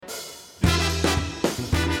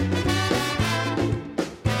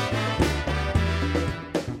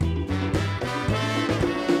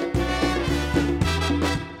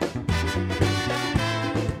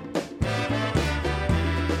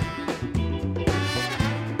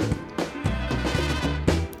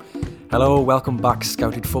Hello, welcome back,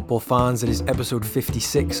 Scouted Football fans. It is episode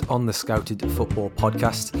 56 on the Scouted Football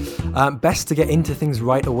podcast. Best to get into things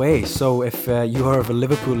right away. So if you are of a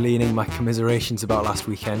Liverpool leaning, my commiserations about last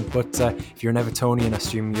weekend. But if you're an Evertonian, I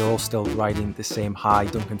assume you're all still riding the same high.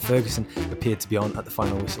 Duncan Ferguson appeared to be on at the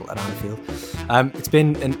final whistle at Anfield. It's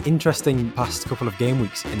been an interesting past couple of game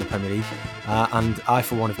weeks in the Premier League. And I,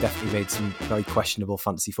 for one, have definitely made some very questionable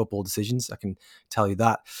fantasy football decisions. I can tell you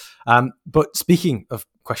that. But speaking of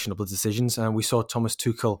questionable decisions, we saw Thomas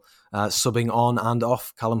Tuchel subbing on and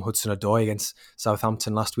off Callum Hudson-Odoi against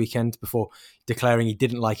Southampton last weekend before declaring he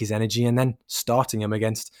didn't like his energy and then starting him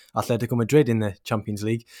against Atletico Madrid in the Champions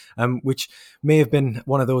League, which may have been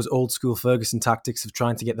one of those old school Ferguson tactics of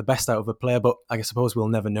trying to get the best out of a player, but I suppose we'll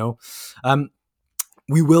never know.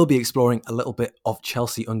 We will be exploring a little bit of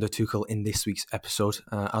Chelsea under Tuchel in this week's episode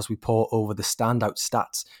as we pore over the standout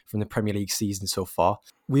stats from the Premier League season so far.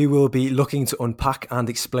 We will be looking to unpack and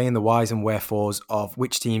explain the whys and wherefores of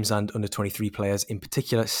which teams and under-23 players in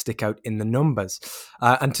particular stick out in the numbers.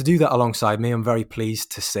 And to do that alongside me, I'm very pleased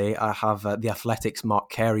to say I have The Athletic's Mark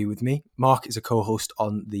Carey with me. Mark is a co-host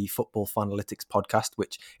on the Football Fanalytics podcast,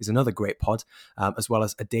 which is another great pod, as well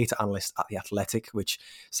as a data analyst at The Athletic, which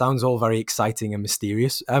sounds all very exciting and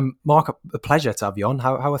mysterious. Mark, a pleasure to have you on.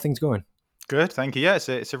 How are things going? Good, thank you. Yeah,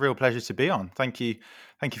 it's a real pleasure to be on. Thank you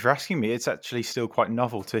for asking me. It's actually still quite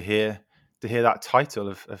novel to hear that title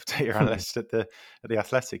of data analyst at the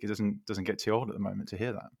Athletic. It doesn't get too old at the moment to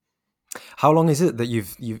hear that. How long is it that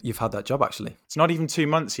you've had that job actually? It's not even 2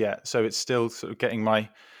 months yet, so it's still sort of getting my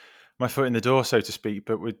foot in the door, so to speak.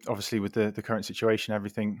 But with the current situation,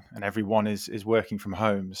 everything and everyone is working from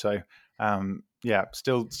home. So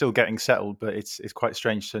still getting settled, but it's quite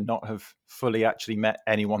strange to not have fully actually met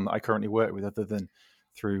anyone that I currently work with other than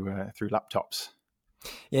through laptops.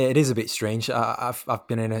 Yeah, it is a bit strange. I've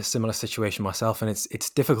been in a similar situation myself, and it's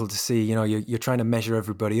difficult to see. You know, you're trying to measure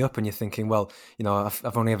everybody up, and you're thinking, well, you know,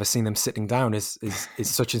 I've only ever seen them sitting down. Is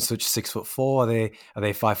such and such 6'4"? Are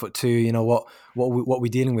they 5'2"? You know, what are we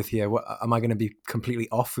dealing with here? Am I going to be completely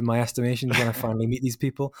off with my estimations when I finally meet these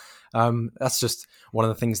people? That's just one of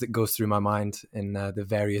the things that goes through my mind in the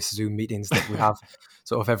various Zoom meetings that we have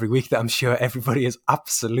sort of every week that I'm sure everybody is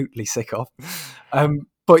absolutely sick of.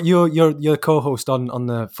 But you're a co-host on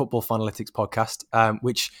the Football Fanalytics podcast,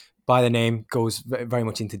 which by the name goes very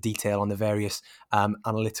much into detail on the various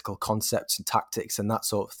analytical concepts and tactics and that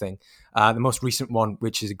sort of thing. The most recent one,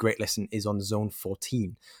 which is a great listen, is on Zone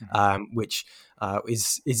 14, which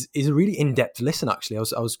is a really in-depth listen. Actually,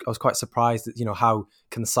 I was quite surprised at how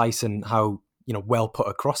concise and how well put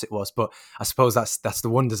across it was. But I suppose that's the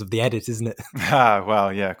wonders of the edit, isn't it?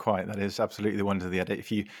 Well, yeah, quite. That is absolutely the wonder of the edit. If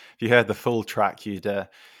you heard the full track, you'd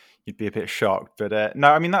be a bit shocked. But no,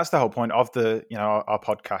 I mean, that's the whole point of the our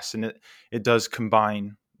podcast, and it does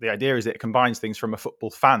combine. The idea is it combines things from a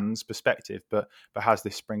football fan's perspective, but has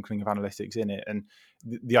this sprinkling of analytics in it. And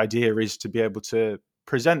the idea is to be able to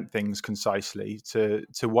present things concisely to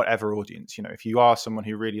whatever audience. If you are someone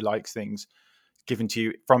who really likes things given to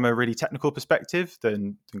you from a really technical perspective,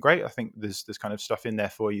 then great. I think there's kind of stuff in there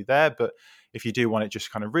for you there. But if you do want it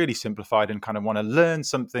just kind of really simplified and kind of want to learn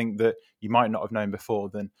something that you might not have known before,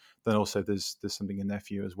 then also there's something in there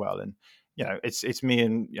for you as well. And it's me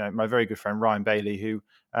and my very good friend Ryan Bailey who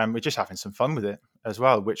we're just having some fun with it as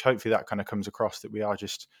well, which hopefully that kind of comes across that we are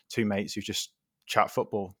just two mates who just chat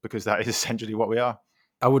football, because that is essentially what we are.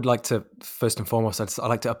 I would like to, first and foremost, I'd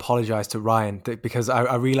like to apologise to Ryan because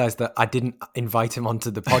I realised that I didn't invite him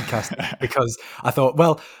onto the podcast because I thought,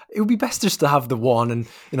 well, it would be best just to have the one, and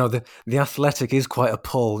the Athletic is quite a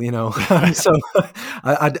pull, so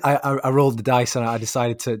I rolled the dice and I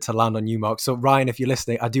decided to land on you, Mark. So Ryan, if you're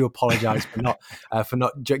listening, I do apologise for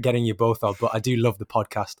not getting you both on, but I do love the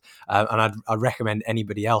podcast, and I'd recommend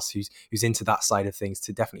anybody else who's into that side of things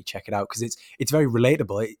to definitely check it out, because it's very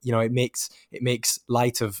relatable. It makes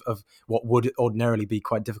light of what would ordinarily be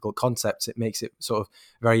quite difficult concepts. It makes it sort of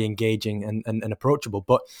very engaging and approachable.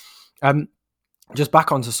 But just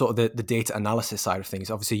back onto sort of the data analysis side of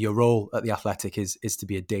things. Obviously, your role at the Athletic is to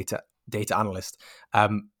be a data analyst,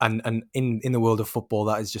 and in the world of football,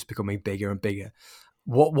 that is just becoming bigger and bigger.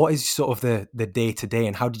 What is sort of the day to day,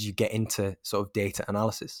 and how did you get into sort of data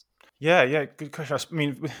analysis? Yeah, good question. I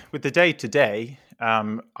mean, with the day to day,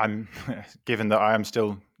 I'm given that I am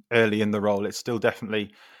still early in the role, it's still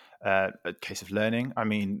definitely a case of learning. I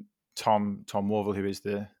mean, Tom Worville, who is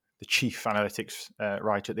the chief analytics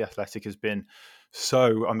writer at The Athletic, has been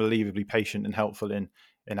so unbelievably patient and helpful in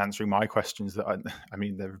answering my questions that I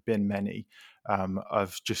mean, there have been many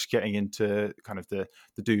of just getting into kind of the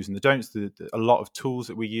do's and the don'ts, a lot of tools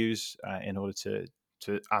that we use in order to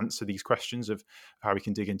answer these questions of how we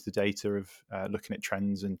can dig into the data of looking at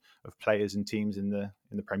trends and of players and teams in the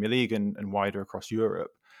Premier League and wider across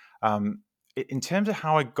Europe. In terms of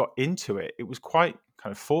how I got into it, it was quite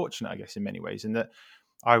kind of fortunate, I guess, in many ways, in that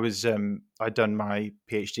I'd done my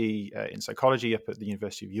PhD in psychology up at the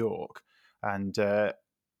University of York, and I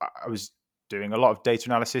was doing a lot of data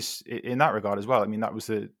analysis in that regard as well. I mean, that was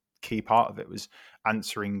the key part of it, was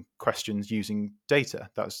answering questions using data.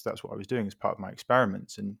 That's what I was doing as part of my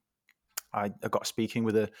experiments. And I got speaking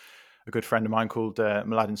with a good friend of mine called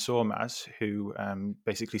Mladen Sormaz, who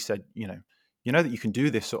basically said, you know that you can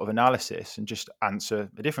do this sort of analysis and just answer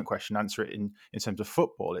a different question, answer it in terms of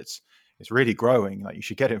football. It's really growing. Like, you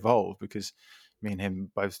should get involved, because me and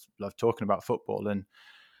him both love talking about football, and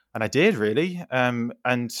I did, really. And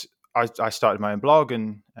I started my own blog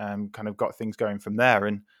and kind of got things going from there.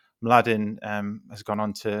 And Mladen has gone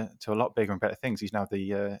on to a lot bigger and better things. He's now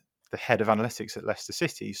the head of analytics at Leicester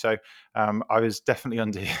City. So I was definitely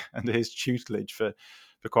under his tutelage for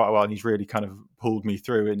quite a while, and he's really kind of pulled me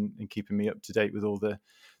through in keeping me up to date with all the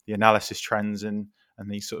analysis trends, and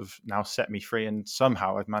he's sort of now set me free, and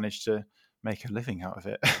somehow I've managed to make a living out of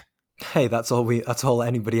it. Hey, that's all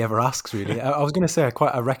anybody ever asks, really. I was going to say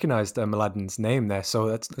I recognised Mladen's name there, so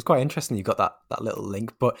that's quite interesting. You got that little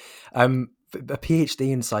link, but a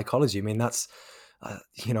PhD in psychology. I mean, that's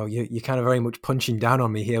you're kind of very much punching down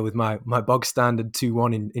on me here with my bog standard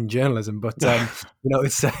 2-1 in journalism, but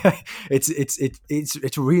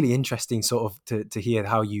it's really interesting sort of to hear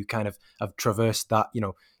how you kind of have traversed that,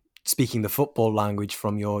 speaking the football language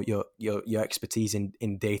from your expertise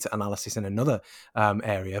in data analysis in another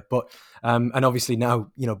area, but and obviously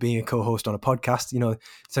now being a co-host on a podcast,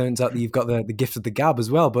 turns out that you've got the gift of the gab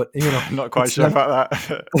as well. But not quite sure about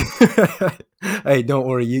that. Hey, don't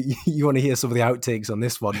worry, you want to hear some of the outtakes on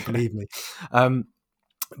this one, believe me.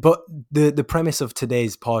 But the premise of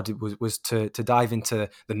today's pod was to dive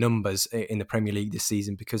into the numbers in the Premier League this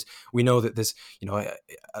season, because we know that there's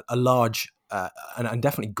a large and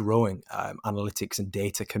definitely growing analytics and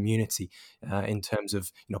data community in terms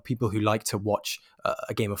of people who like to watch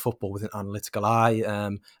a game of football with an analytical eye,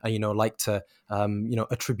 and like to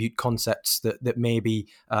attribute concepts that maybe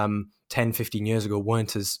 10, 15 years ago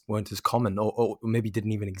weren't as common, or maybe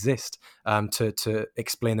didn't even exist, to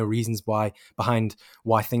explain the reasons behind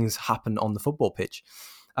why things happen on the football pitch.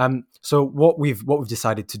 So what we've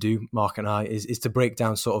decided to do, Mark and I, is to break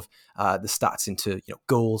down sort of the stats into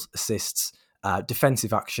goals, assists,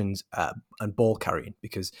 defensive actions, and ball carrying,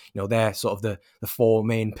 because they're sort of the four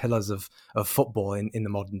main pillars of football in the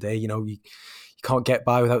modern day. You can't get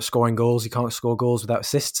by without scoring goals. You can't score goals without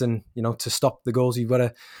assists, and to stop the goals, you've got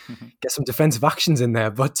to get some defensive actions in there.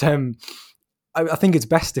 But I think it's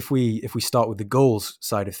best if we start with the goals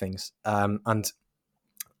side of things. And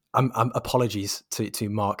I'm apologies to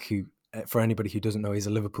Mark, who, for anybody who doesn't know, he's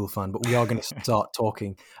a Liverpool fan, but we are going to start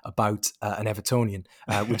talking about an Evertonian,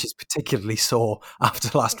 which is particularly sore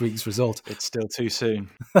after last week's result. It's still too soon.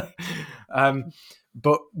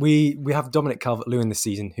 But we have Dominic Calvert-Lewin this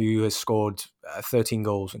season, who has scored 13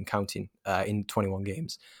 goals and counting in 21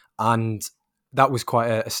 games. And that was quite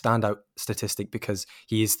a standout statistic, because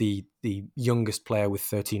he is the youngest player with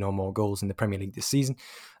 13 or more goals in the Premier League this season.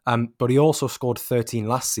 But he also scored 13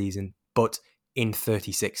 last season, but in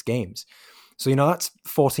 36 games. So, that's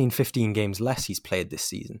 14, 15 games less he's played this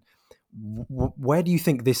season. Where do you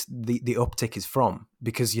think the uptick is from?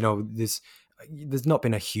 Because, there's not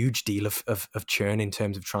been a huge deal of churn in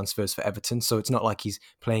terms of transfers for Everton. So it's not like he's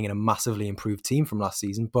playing in a massively improved team from last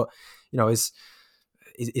season. But,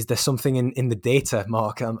 is there something in the data,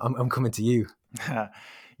 Mark? I'm coming to you.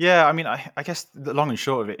 Yeah, I mean, I guess the long and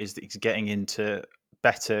short of it is that he's getting into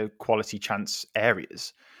better quality chance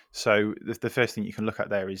areas. So the first thing you can look at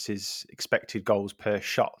there is his expected goals per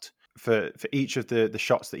shot. For each of the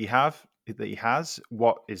shots that he has,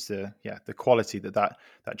 what is the quality that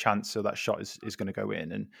chance or that shot is going to go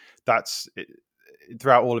in. And that's it,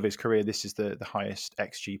 throughout all of his career, this is the highest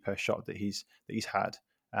XG per shot that he's had.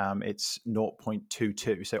 It's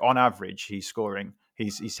 0.22. So on average, he's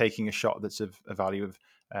taking a shot that's of a value of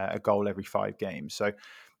a goal every 5 games. So,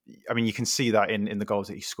 I mean, you can see that in the goals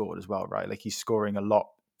that he scored as well, right? Like, he's scoring a lot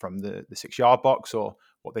from the 6-yard box, or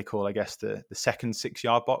what they call, I guess, the second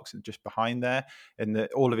 6-yard box, just behind there. And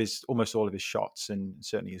almost all of his shots, and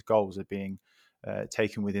certainly his goals, are being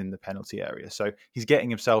taken within the penalty area. So he's getting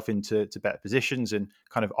himself into better positions and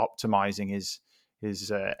kind of optimizing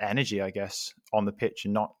his energy, I guess, on the pitch,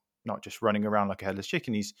 and not just running around like a headless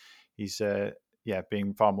chicken. He's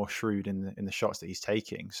being far more shrewd in the shots that he's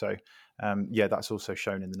taking. So that's also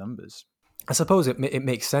shown in the numbers. I suppose it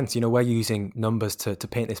makes sense. We're using numbers to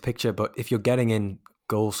paint this picture, but if you're getting in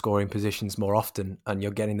goal scoring positions more often and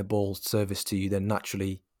you're getting the ball serviced to you, then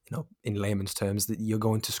naturally, in layman's terms, that you're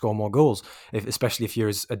going to score more goals, especially if you're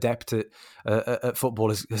as adept at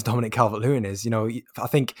football as Dominic Calvert-Lewin is. I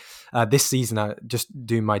think this season, just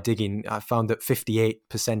doing my digging, I found that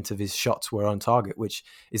 58% of his shots were on target, which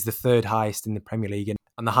is the third highest in the Premier League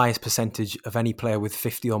and the highest percentage of any player with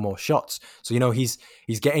 50 or more shots. So, he's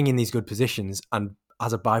getting in these good positions, and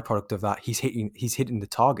as a byproduct of that, he's hitting the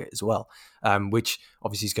target as well, which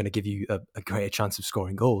obviously is going to give you a greater chance of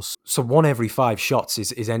scoring goals. So 1 every 5 shots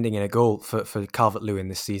is ending in a goal for Calvert-Lewin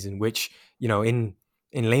this season, which in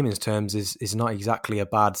layman's terms is not exactly a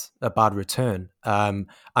bad return. And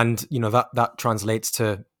that translates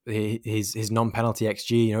to his non-penalty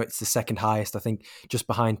XG. It's the second highest, I think, just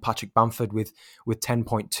behind Patrick Bamford with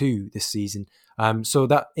 10.2 this season. So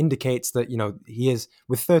that indicates that he is,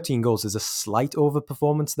 with 13 goals, there's a slight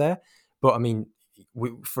overperformance there. But I mean,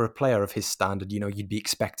 for a player of his standard, you'd be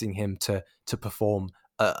expecting him to perform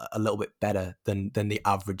a little bit better than the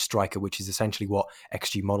average striker, which is essentially what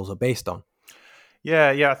XG models are based on.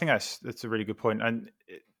 Yeah, I think that's a really good point. And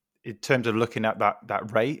in terms of looking at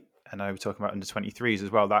that rate, and I was talking about under 23s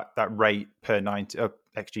as well, that rate per 90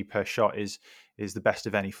 XG per shot is the best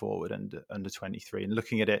of any forward under 23. And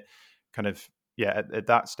looking at it kind of at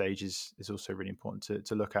that stage is also really important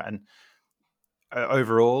to look at. And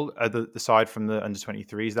overall, aside from the under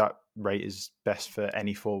 23s, that rate is best for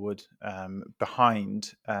any forward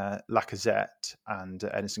behind Lacazette and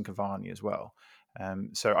Edinson Cavani as well.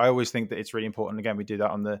 So I always think that it's really important. Again, we do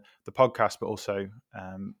that on the podcast, but also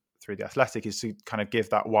through the Athletic, is to kind of give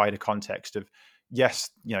that wider context of, yes,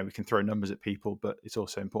 we can throw numbers at people, but it's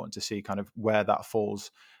also important to see kind of where that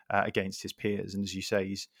falls against his peers. And as you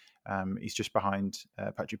say, he's just behind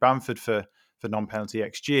Patrick Bamford for non-penalty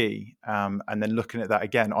XG, and then looking at that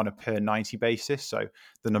again on a per 90 basis. So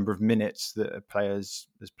the number of minutes that a player has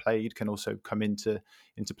played can also come into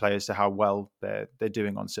players to how well they're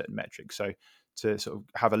doing on certain metrics. So to sort of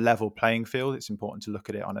have a level playing field, it's important to look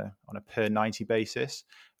at it on a per 90 basis.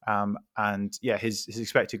 And his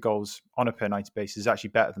expected goals on a per 90 basis is actually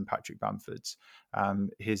better than Patrick Bamford's.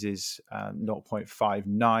 His is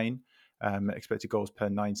 0.59 expected goals per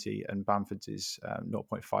 90, and Bamford's is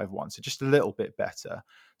 0.51, so just a little bit better.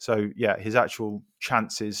 So his actual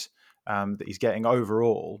chances that he's getting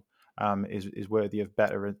overall is worthy of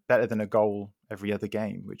better than a goal every other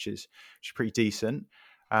game, which is pretty decent.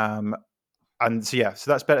 And so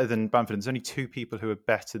that's better than Bamford. And there's only 2 people who are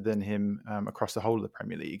better than him across the whole of the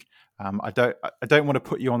Premier League. I don't want to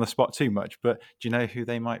put you on the spot too much, but do you know who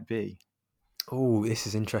they might be? Oh, this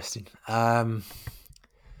is interesting. Per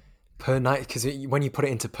 90, because when you put it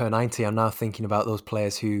into per 90, I'm now thinking about those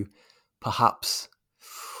players who perhaps,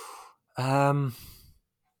 I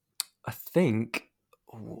think,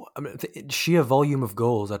 sheer volume of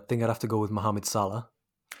goals, I think I'd have to go with Mohamed Salah.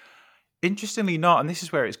 Interestingly not, and this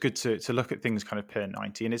is where it's good to look at things kind of per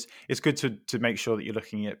 90, and it's good to make sure that you're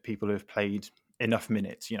looking at people who have played enough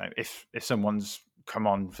minutes. If someone's come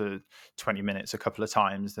on for 20 minutes a couple of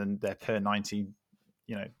times, then their per 90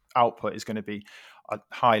 output is going to be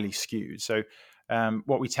highly skewed. So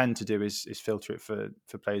what we tend to do is filter it for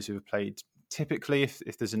players who have played, typically,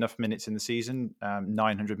 if there's enough minutes in the season,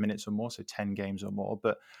 900 minutes or more, so 10 games or more.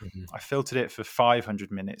 But I filtered it for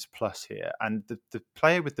 500 minutes plus here. And the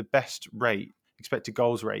player with the best rate, expected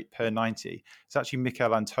goals rate per 90, is actually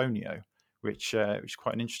Mikel Antonio, which is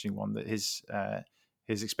quite an interesting one, that his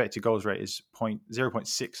expected goals rate is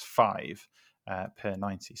 0.65 per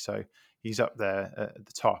 90. So he's up there at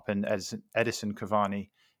the top. And Edinson Cavani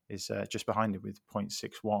is just behind him with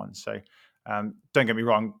 0.61. So don't get me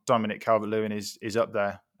wrong, Dominic Calvert-Lewin is up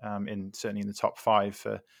there, certainly in the top 5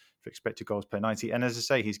 for expected goals per 90. And as I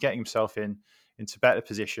say, he's getting himself into better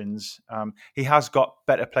positions. He has got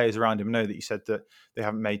better players around him. I know that you said that they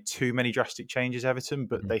haven't made too many drastic changes, Everton,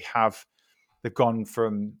 but they've gone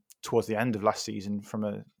from towards the end of last season from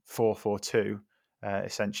a 4-4-2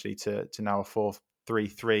 essentially to now a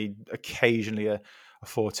 4-3-3, occasionally a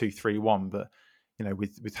 4-2-3-1, but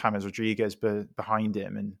with James Rodriguez behind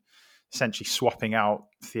him and essentially swapping out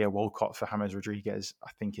Theo Walcott for James Rodriguez,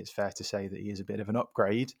 I think it's fair to say that he is a bit of an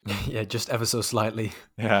upgrade. Yeah, just ever so slightly.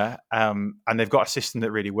 Yeah, and they've got a system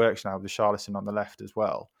that really works now with Charlison on the left as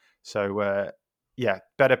well. So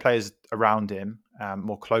better players around him,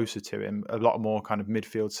 more closer to him, a lot more kind of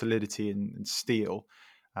midfield solidity and steel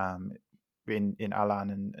in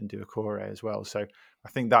Alan and Doucouré as well. So I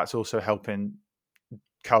think that's also helping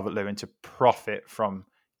Calvert-Lewin to profit from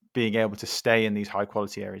being able to stay in these high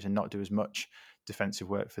quality areas and not do as much defensive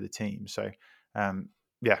work for the team. So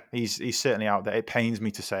he's certainly out there. It pains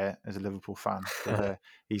me to say it as a Liverpool fan, but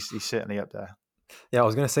he's certainly up there. Yeah, I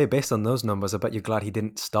was going to say, based on those numbers, I bet you're glad he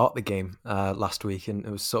didn't start the game last week, and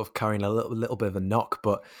it was sort of carrying a little bit of a knock.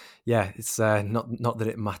 But yeah, it's not that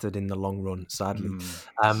it mattered in the long run, sadly.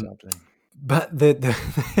 Um, Sadly. but the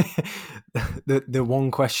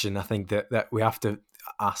one question I think that we have to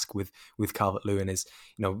ask with Calvert-Lewin is,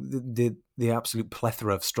 the absolute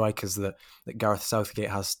plethora of strikers that Gareth Southgate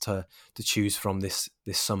has to choose from this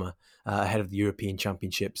summer ahead of the European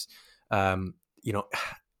Championships. You know,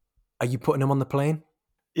 are you putting him on the plane?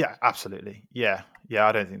 Yeah, absolutely. Yeah.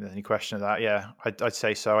 I don't think there's any question of that. Yeah, I'd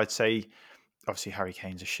say so. I'd say obviously Harry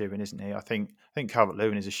Kane's a shoo-in, isn't he? I think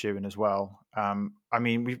Calvert-Lewin is a shoo-in as well. I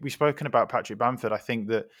mean, we've spoken about Patrick Bamford. I think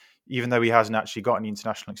that even though he hasn't actually got any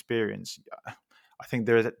international experience, I think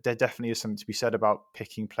there definitely is something to be said about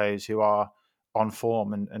picking players who are on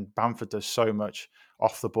form, and Bamford does so much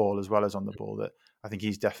off the ball as well as on the ball that I think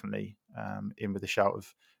he's definitely in with a shout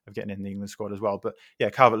of getting in the England squad as well. But yeah,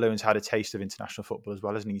 Calvert-Lewin's had a taste of international football as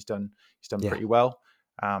well, hasn't he? He's done Yeah. pretty well.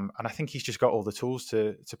 And I think he's just got all the tools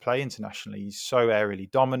to play internationally. He's so aerially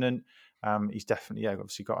dominant. He's definitely,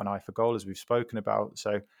 obviously got an eye for goal, as we've spoken about.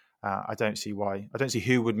 So I don't see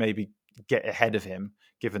who would maybe get ahead of him,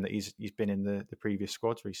 given that he's been in the previous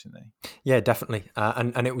squads recently. Yeah, definitely.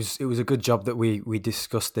 And it was a good job that we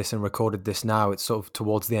discussed this and recorded this now. It's sort of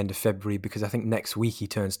towards the end of February, because I think next week he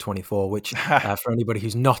turns 24, which for anybody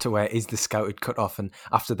who's not aware is the scouted cutoff. And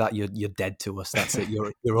after that, you're dead to us. That's it.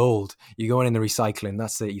 You're old. You're going in the recycling.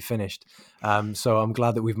 That's it. You're finished. So I'm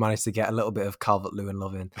glad that we've managed to get a little bit of Calvert-Lewin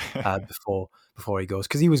love in before he goes,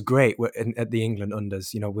 because he was great at the England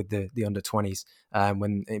unders, with the under 20s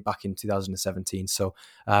when back in 2017. So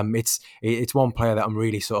it's one player that I'm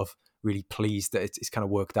really pleased that it's kind of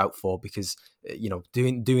worked out for, because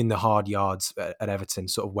doing the hard yards at Everton,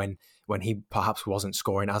 sort of when he perhaps wasn't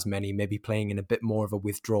scoring as many, maybe playing in a bit more of a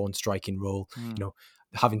withdrawn striking role,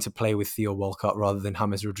 having to play with Theo Walcott rather than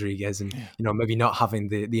James Rodriguez, and maybe not having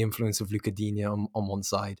the influence of Luca Digne on one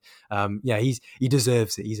side. He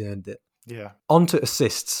deserves it. He's earned it. Yeah. On to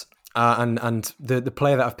assists. And the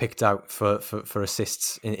player that I've picked out for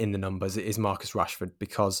assists in the numbers is Marcus Rashford,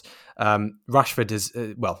 because Rashford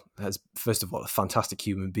has first of all a fantastic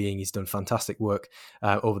human being. He's done fantastic work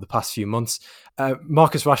over the past few months.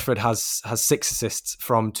 Marcus Rashford has 6 assists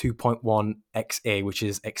from 2.1 XA, which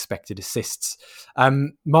is expected assists.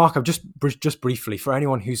 Mark, I've just briefly, for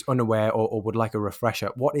anyone who's unaware or would like a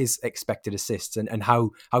refresher, what is expected assists, and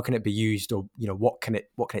how can it be used, or what can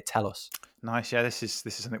it tell us? Nice. Yeah, this is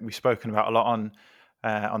something we've spoken about a lot on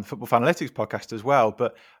the Football Fanalytics podcast as well.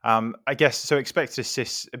 But I guess so. Expected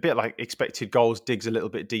assists, a bit like expected goals, digs a little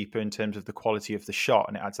bit deeper in terms of the quality of the shot,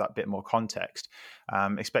 and it adds that bit more context.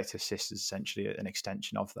 Expected assists is essentially an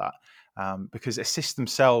extension of that, because assists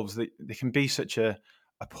themselves, they can be such a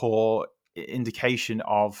poor indication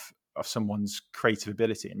of someone's creative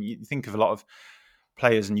ability. And you think of a lot of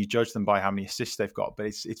players and you judge them by how many assists they've got, but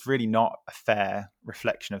it's really not a fair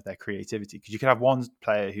reflection of their creativity, because you could have one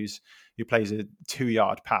player who plays a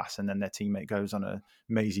 2-yard pass and then their teammate goes on a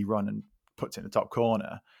mazy run and puts it in the top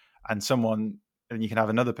corner, and you can have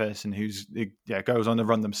another person who goes on the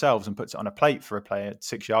run themselves and puts it on a plate for a player at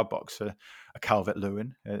 6-yard box, for a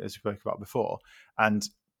Calvert-Lewin, as we spoke about before, and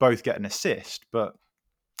both get an assist, but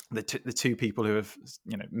the two people who have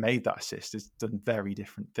made that assist has done very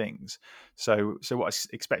different things. So what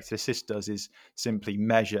expected assist does is simply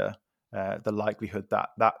measure the likelihood that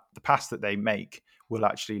the pass that they make will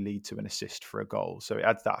actually lead to an assist for a goal. So it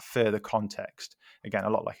adds that further context. Again, a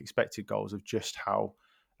lot like expected goals, of just how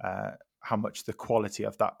much the quality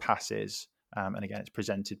of that pass is. And again, it's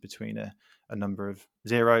presented between a number of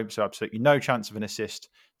 0, so absolutely no chance of an assist,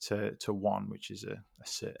 to 1, which is a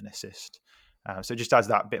certain assist. So it just adds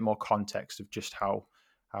that bit more context of just how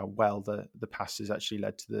well the pass has actually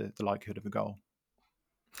led to the likelihood of a goal.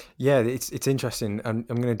 Yeah, it's interesting. I'm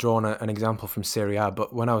going to draw on an example from Serie A,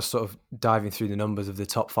 but when I was sort of diving through the numbers of the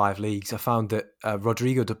top 5 leagues, I found that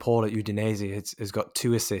Rodrigo De Paul at Udinese has got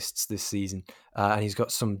 2 assists this season, and he's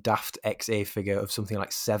got some daft XA figure of something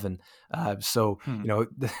like 7. That's an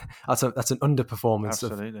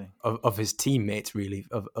underperformance of his teammates, really,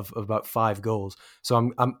 of about 5 goals.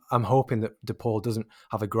 So I'm hoping that De Paul doesn't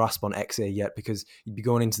have a grasp on XA yet, because he'd be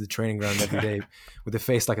going into the training ground every day with a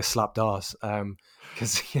face like a slapped arse.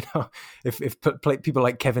 Because if people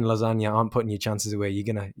like Kevin Lasagna aren't putting your chances away, you're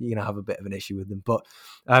gonna have a bit of an issue with them. But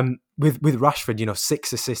with Rashford,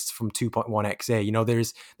 6 assists from 2.1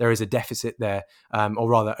 XA, there is a deficit there, or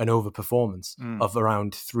rather an overperformance of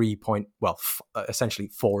around essentially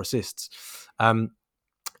 4 assists.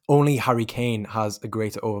 Only Harry Kane has a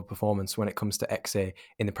greater overperformance when it comes to XA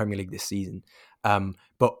in the Premier League this season.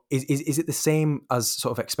 But is it the same as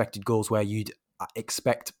sort of expected goals, where you'd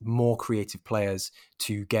expect more creative players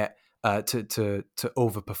to get to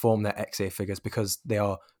overperform their XA figures because they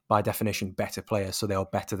are by definition better players, so they are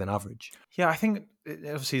better than average. Yeah, I think it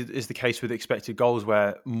obviously is the case with expected goals,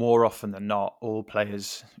 where more often than not, all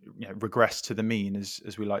players regress to the mean, as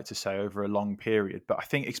we like to say, over a long period. But I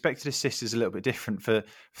think expected assists is a little bit different for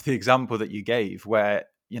the example that you gave, where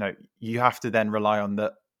you have to then rely on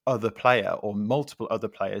the other player or multiple other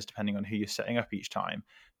players, depending on who you're setting up each time,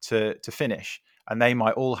 to finish. And they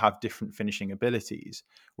might all have different finishing abilities.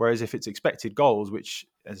 Whereas if it's expected goals, which,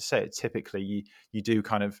 as I say, typically you do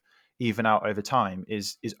kind of even out over time,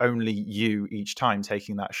 is only you each time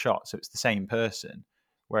taking that shot. So it's the same person.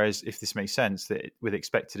 Whereas if this makes sense, that with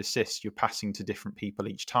expected assists, you're passing to different people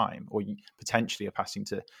each time, or you potentially are passing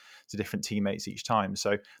to different teammates each time.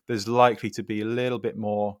 So there's likely to be a little bit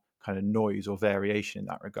more kind of noise or variation in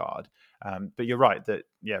that regard. But you're right that,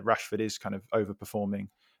 Rashford is kind of overperforming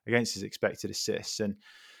against his expected assists. And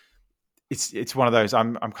it's one of those.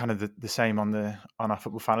 I'm kind of the same on our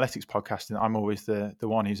Football Fanalytics podcast, and I'm always the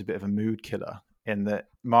one who's a bit of a mood killer, in that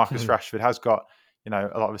Marcus Rashford has got a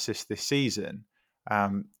lot of assists this season,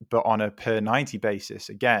 but on a per 90 basis,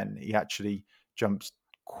 again, he actually jumps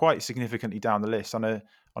quite significantly down the list. On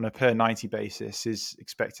a per 90 basis, his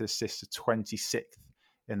expected assists are 26th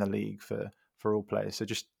in the league for all players, so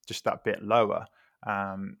just that bit lower.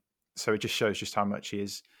 So it just shows just how much he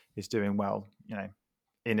is doing well,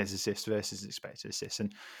 in his assists versus expected assists.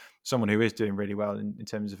 And someone who is doing really well in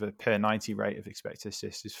terms of a per 90 rate of expected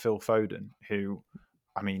assists is Phil Foden, who,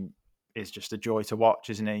 I mean, is just a joy to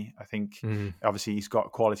watch, isn't he? I think obviously he's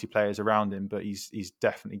got quality players around him, but he's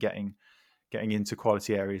definitely getting into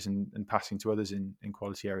quality areas and passing to others in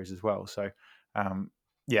quality areas as well. So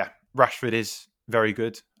Rashford is very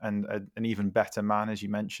good and an even better man, as you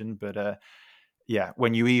mentioned, but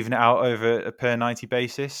when you even it out over a per 90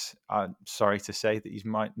 basis, I'm sorry to say that he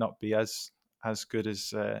might not be as good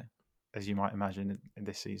as you might imagine in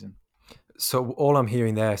this season. So all I'm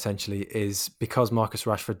hearing there essentially is, because Marcus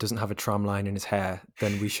Rashford doesn't have a tram line in his hair,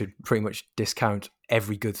 then we should pretty much discount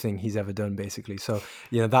every good thing he's ever done, basically. So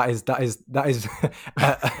that is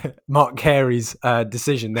Mark Carey's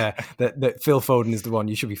decision there, that Phil Foden is the one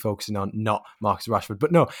you should be focusing on, not Marcus Rashford.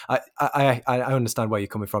 But no, I understand where you're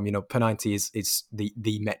coming from. Per 90 is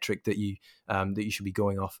the metric that you should be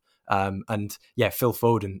going off. And Phil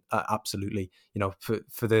Foden, absolutely.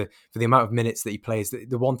 For the amount of minutes that he plays,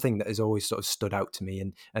 the one thing that has always sort of stood out to me,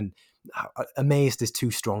 and amazed is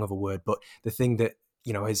too strong of a word, but the thing that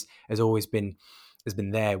has always been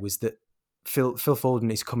there was that Phil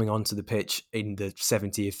Foden is coming onto the pitch in the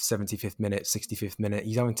 70th, 75th minute, 65th minute.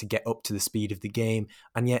 He's having to get up to the speed of the game,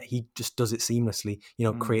 and yet he just does it seamlessly,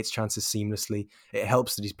 creates chances seamlessly. It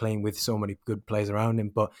helps that he's playing with so many good players around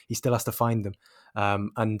him, but he still has to find them.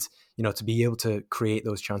 And to be able to create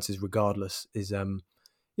those chances regardless is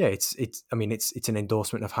it's an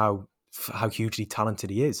endorsement of how hugely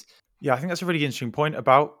talented he is. Yeah, I think that's a really interesting point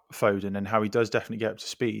about Foden and how he does definitely get up to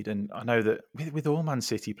speed. And I know that with all Man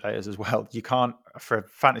City players as well, you can't, for a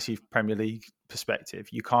fantasy Premier League perspective,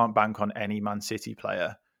 you can't bank on any Man City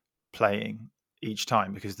player playing each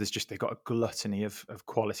time, because they've got a gluttony of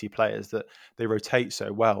quality players that they rotate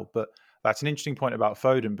so well. But that's an interesting point about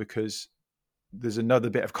Foden, because there's another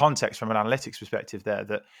bit of context from an analytics perspective there,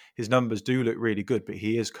 that his numbers do look really good, but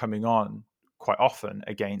he is coming on quite often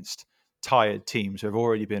against tired teams who have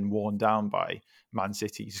already been worn down by Man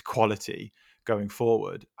City's quality going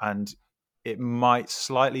forward, and it might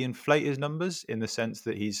slightly inflate his numbers in the sense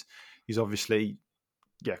that he's obviously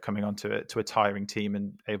coming on to a tiring team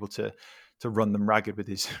and able to run them ragged with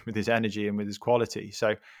his energy and with his quality.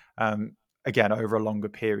 So again, over a longer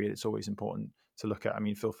period, it's always important to look at. I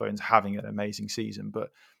mean, Phil Foden's having an amazing season, but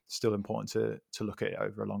still important to look at it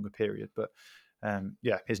over a longer period. But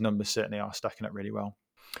his numbers certainly are stacking up really well.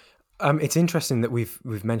 It's interesting that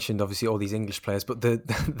we've mentioned obviously all these English players, but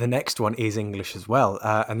the next one is English as well,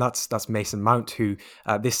 and that's Mason Mount, who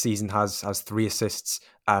this season has 3 assists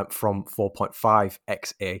from 4.5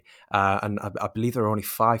 XA, and I believe there are only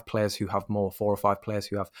 5 players who have more, 4 or 5 players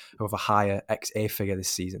who have a higher XA figure this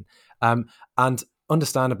season, and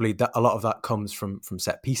understandably, that a lot of that comes from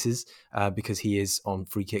set pieces, because he is on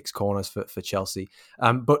free kicks, corners for Chelsea.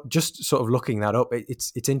 But just sort of looking that up,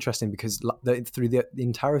 it's interesting because through the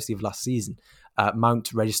entirety of last season,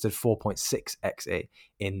 Mount registered 4.6 XA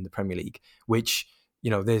in the Premier League, which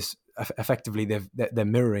there's effectively they're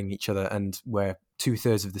mirroring each other, and we're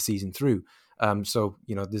 2/3 of the season through. So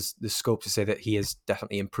there's scope to say that he has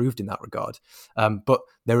definitely improved in that regard. But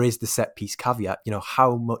there is the set piece caveat.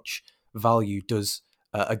 How much value does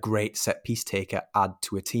a great set piece taker add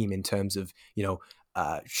to a team in terms of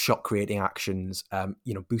shot creating actions,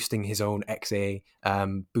 boosting his own XA,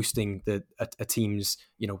 boosting a team's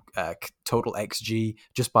total XG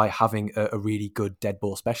just by having a really good dead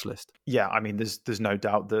ball specialist. Yeah, I mean, there's no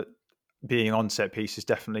doubt that being on set pieces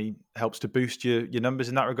definitely helps to boost your numbers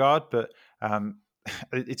in that regard. But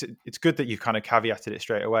it's good that you've kind of caveated it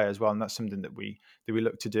straight away as well, and that's something that we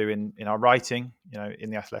look to do in our writing, in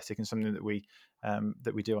the Athletic, and something that we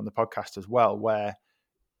do on the podcast as well, where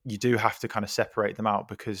you do have to kind of separate them out,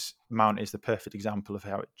 because Mount is the perfect example of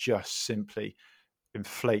how it just simply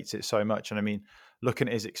inflates it so much. And I mean, looking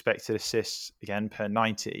at his expected assists again per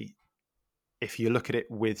 90, if you look at it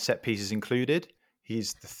with set pieces included,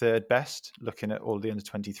 he's the third best looking at all the under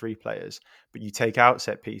 23 players. But you take out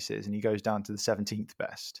set pieces and he goes down to the 17th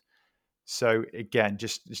best. So again,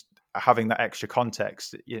 just having that extra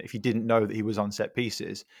context, if you didn't know that he was on set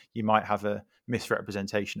pieces, you might have a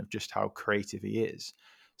misrepresentation of just how creative he is.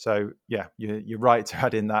 So yeah, you're right to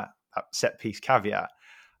add in that set piece caveat.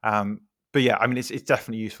 But yeah, I mean, it's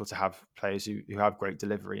definitely useful to have players who have great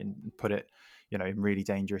delivery and put it, in really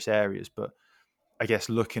dangerous areas. But I guess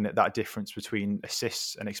looking at that difference between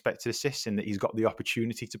assists and expected assists, in that he's got the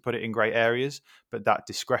opportunity to put it in great areas, but that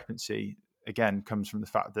discrepancy again comes from the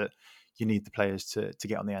fact that you need the players to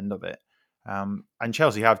get on the end of it. And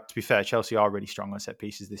Chelsea have, to be fair, Chelsea are really strong on set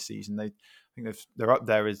pieces this season. I think they're up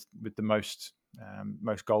there with the most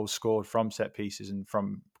goals scored from set pieces and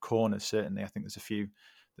from corners. Certainly, I think there's a few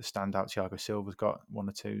that stand out. Thiago Silva's got one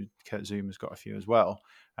or two. Kurt Zuma's got a few as well.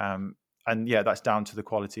 And yeah, that's down to the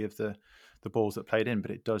quality of the balls that played in,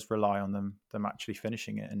 but it does rely on them actually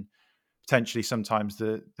finishing it, and potentially sometimes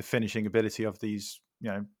the finishing ability of these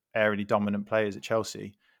aerially dominant players at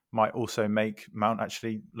Chelsea might also make Mount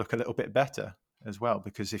actually look a little bit better as well,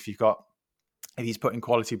 because if he's putting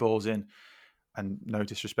quality balls in, and no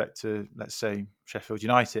disrespect to, let's say, Sheffield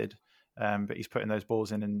United, but he's putting those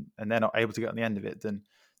balls in and they're not able to get on the end of it, then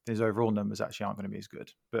his overall numbers actually aren't going to be as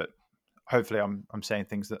good. But hopefully I'm saying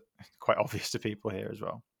things that are quite obvious to people here as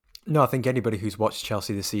well. No, I think anybody who's watched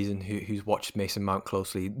Chelsea this season, who's watched Mason Mount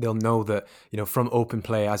closely, they'll know that, from open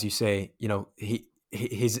play, as you say,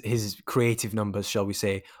 his creative numbers, shall we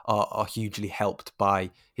say, are hugely helped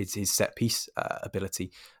by his set piece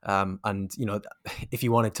ability. And if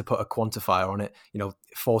you wanted to put a quantifier on it,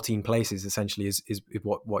 14 places essentially is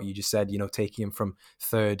what you just said. Taking him from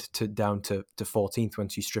third to down to 14th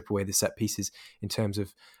once you strip away the set pieces in terms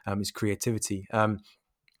of his creativity.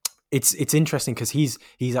 It's interesting because he's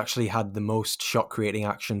actually had the most shot creating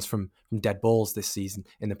actions from dead balls this season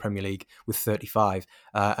in the Premier League with 35,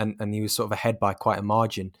 and he was sort of ahead by quite a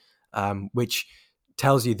margin, which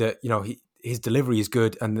tells you that his delivery is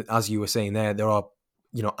good, and as you were saying there are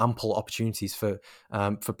ample opportunities for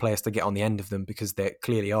players to get on the end of them, because they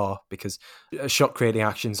clearly are, because shot creating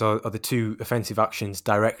actions are the two offensive actions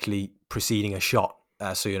directly preceding a shot.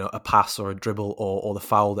 So a pass or a dribble or the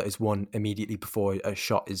foul that is won immediately before a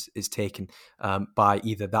shot is taken by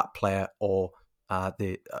either that player or a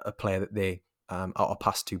player that they are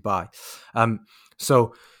passed to by.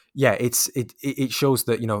 So yeah, it shows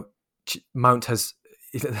that Mount has.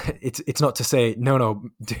 It's not to say no.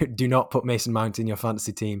 Do not put Mason Mount in your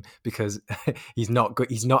fantasy team, because he's not good.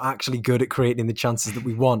 He's not actually good at creating the chances that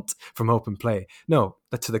we want from open play. No,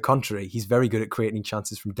 to the contrary, he's very good at creating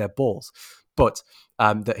chances from dead balls. But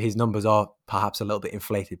that his numbers are perhaps a little bit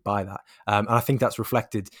inflated by that, and I think that's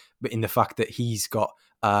reflected in the fact that he's got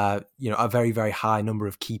a very, very high number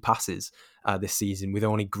of key passes this season, with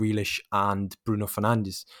only Grealish and Bruno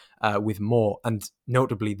Fernandes with more, and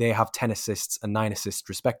notably they have 10 assists and 9 assists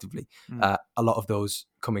respectively. A lot of those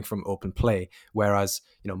coming from open play, whereas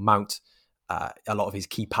Mount, a lot of his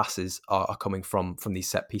key passes are coming from these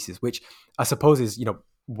set pieces, which I suppose is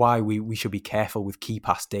why we should be careful with key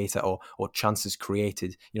pass data or chances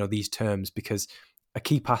created, these terms, because a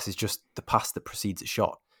key pass is just the pass that precedes a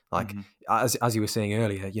shot. Like as you were saying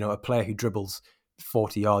earlier, a player who dribbles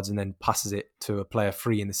 40 yards and then passes it to a player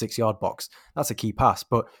free in the 6-yard box, that's a key pass.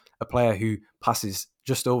 But a player who passes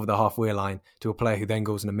just over the halfway line to a player who then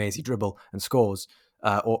goes an amazing dribble and scores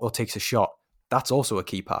or takes a shot, that's also a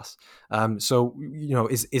key pass. So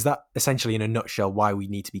is that essentially in a nutshell why we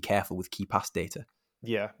need to be careful with key pass data?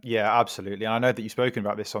 Yeah, absolutely. And I know that you've spoken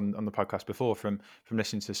about this on the podcast before from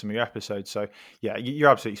listening to some of your episodes. So yeah, you're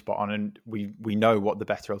absolutely spot on. And we know what the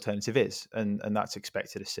better alternative is, and that's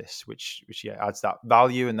expected assists, which adds that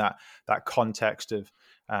value and that context of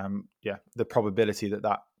the probability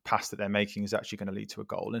that pass that they're making is actually going to lead to a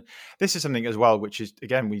goal. And this is something as well, which is,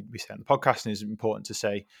 again, we say on the podcast, and is important to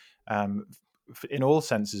say in all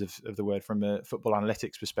senses of the word, from a football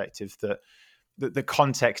analytics perspective, that the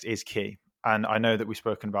context is key. And I know that we've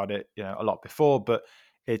spoken about it, a lot before, but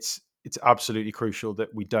it's absolutely crucial that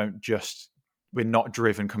we're not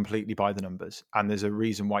driven completely by the numbers. And there's a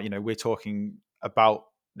reason why, we're talking about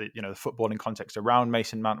the footballing context around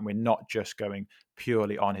Mason Mount, and we're not just going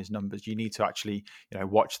purely on his numbers. You need to actually,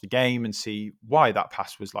 watch the game and see why that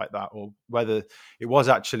pass was like that, or whether it was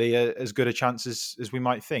actually as good a chance as we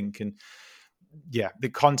might think. And yeah, the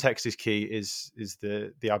context is key, is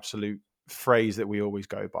the absolute phrase that we always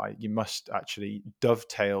go by. You must actually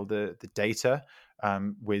dovetail the data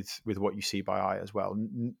with what you see by eye as well.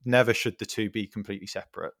 Never should the two be completely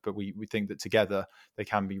separate, but we think that together they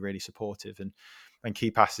can be really supportive. And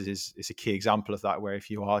key passes is a key example of that, where if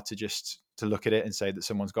you are to look at it and say that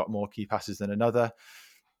someone's got more key passes than another,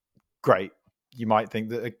 great. You might think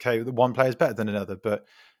that, okay, the one player is better than another, but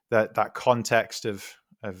that context of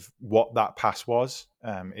what that pass was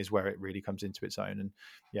is where it really comes into its own. And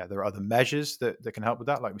yeah, there are other measures that can help with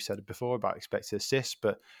that, like we said before about expected assists,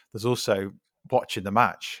 but there's also watching the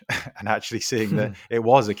match and actually seeing that it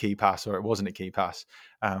was a key pass or it wasn't a key pass,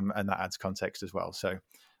 and that adds context as well. So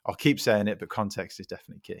I'll keep saying it, but context is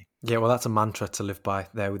definitely key. Yeah, well, that's a mantra to live by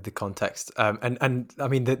there with the context. And I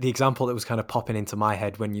mean, the example that was kind of popping into my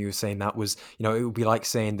head when you were saying that was, it would be like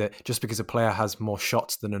saying that just because a player has more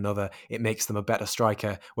shots than another, it makes them a better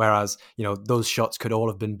striker. Whereas, those shots could all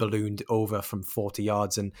have been ballooned over from 40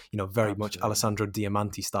 yards and, very much Alessandro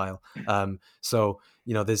Diamanti style. So,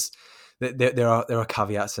 there are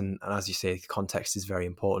caveats, and as you say, context is very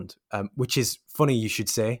important, which is funny you should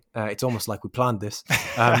say. It's almost like we planned this.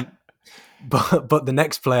 But the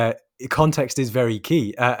next player, context is very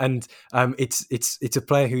key, and it's a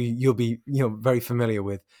player who you'll be very familiar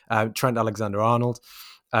with, Trent Alexander-Arnold,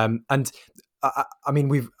 and I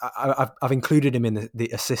mean I've included him in the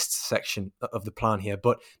assists section of the plan here,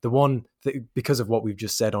 but the one that, because of what we've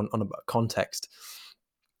just said on about context,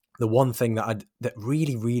 the one thing that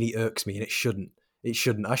really, really irks me, and it shouldn't.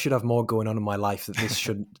 I should have more going on in my life that this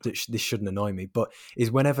shouldn't annoy me. But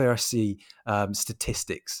is whenever I see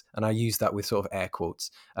statistics, and I use that with sort of air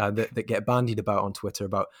quotes, that get bandied about on Twitter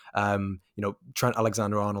about Trent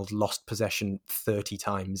Alexander-Arnold lost possession 30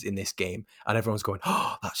 times in this game, and everyone's going,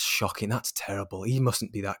 "Oh, that's shocking. That's terrible. He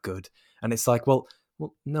mustn't be that good." And it's like, well,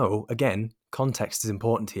 no. Again, context is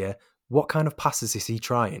important here. What kind of passes is he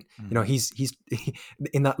trying? He's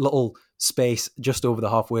in that little space just over the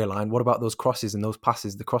halfway line. What about those crosses and those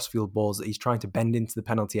passes, the crossfield balls that he's trying to bend into the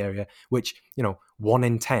penalty area, which, 1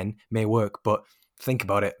 in 10 may work, but think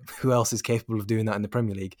about it. Who else is capable of doing that in the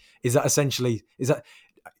Premier League?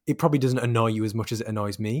 It probably doesn't annoy you as much as it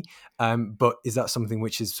annoys me, but is that something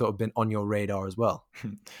which has sort of been on your radar as well?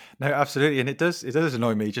 No, absolutely, and it does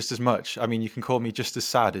annoy me just as much. I mean, you can call me just as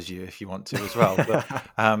sad as you if you want to as well.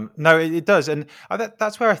 But no, it does, and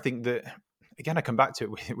that's where I think that, again, I come back to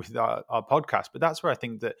it with our podcast, but that's where I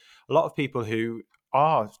think that a lot of people who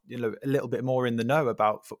are a little bit more in the know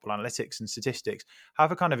about football analytics and statistics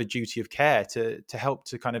have a kind of a duty of care to help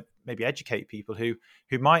to kind of maybe educate people who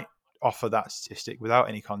might offer that statistic without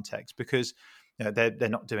any context, because they're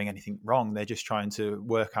not doing anything wrong. They're just trying to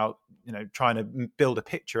work out, trying to build a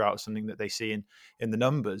picture out of something that they see in the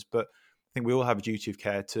numbers. But I think we all have a duty of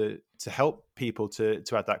care to help people to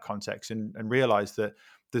add that context and realize that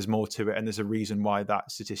there's more to it and there's a reason why that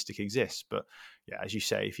statistic exists. But yeah, as you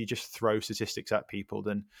say, if you just throw statistics at people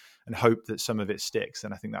and hope that some of it sticks,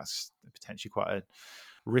 then I think that's potentially quite a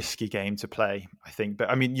risky game to play, I think. But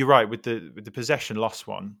I mean, you're right with the possession loss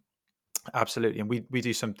one. Absolutely, and we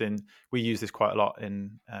do something. We use this quite a lot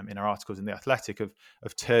in our articles in the Athletic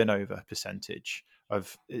of turnover percentage,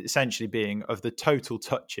 of essentially being of the total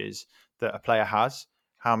touches that a player has.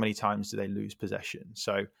 How many times do they lose possession?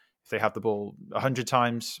 So if they have the ball 100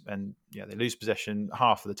 times and they lose possession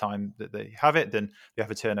half of the time that they have it, then they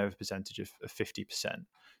have a turnover percentage of 50%.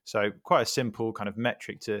 So quite a simple kind of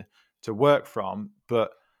metric to work from,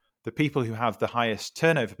 but the people who have the highest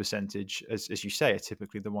turnover percentage, as you say, are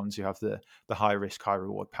typically the ones who have the high risk, high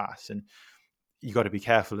reward pass. And you've got to be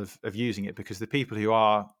careful of using it, because the people who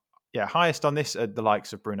are highest on this are the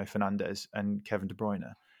likes of Bruno Fernandes and Kevin De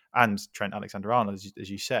Bruyne and Trent Alexander-Arnold, as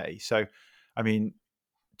you say. So, I mean,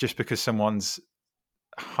 just because someone's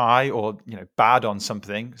high or bad on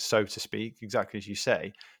something, so to speak, exactly as you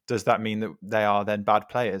say, does that mean that they are then bad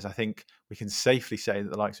players? I think we can safely say that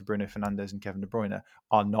the likes of Bruno Fernandes and Kevin De Bruyne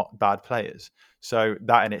are not bad players. So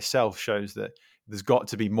that in itself shows that there's got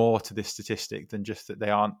to be more to this statistic than just that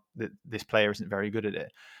that this player isn't very good at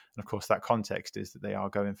it. And of course, that context is that they are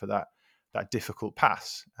going for that difficult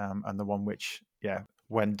pass, and the one which,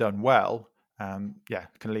 when done well,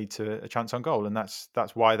 can lead to a chance on goal, and that's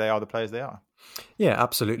why they are the players they are. Yeah,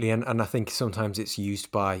 absolutely, and I think sometimes it's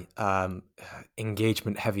used by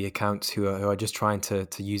engagement-heavy accounts who are just trying to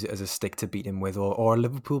use it as a stick to beat him with, or a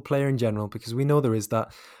Liverpool player in general, because we know there is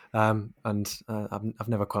that, and I've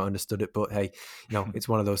never quite understood it, but hey, it's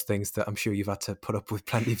one of those things that I'm sure you've had to put up with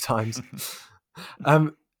plenty of times.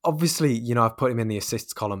 Obviously, I've put him in the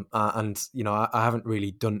assists column, and I haven't really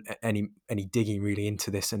done any digging really into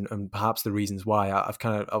this, and perhaps the reasons why. I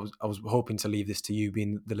was hoping to leave this to you,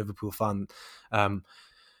 being the Liverpool fan.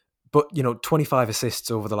 But 25 assists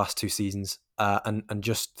over the last 2 seasons, and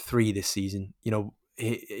just 3 this season.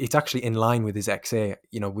 It's actually in line with his XA.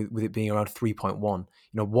 With it being around 3.1.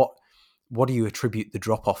 What do you attribute the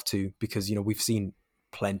drop off to? Because we've seen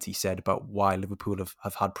plenty said about why Liverpool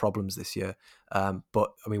have had problems this year.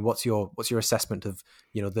 But I mean, what's your assessment of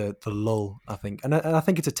the lull? I think, and I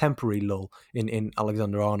think it's a temporary lull in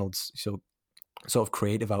Alexander-Arnold's sort of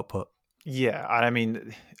creative output. Yeah, and I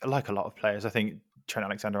mean, like a lot of players, I think Trent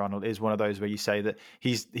Alexander-Arnold is one of those where you say that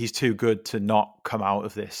he's too good to not come out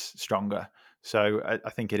of this stronger. So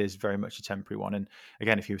I think it is very much a temporary one. And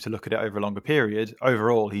again, if you were to look at it over a longer period,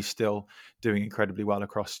 overall, he's still doing incredibly well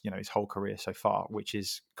across his whole career so far, which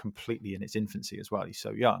is completely in its infancy as well. He's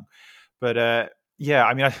so young. But yeah,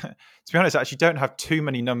 I mean, to be honest, I actually don't have too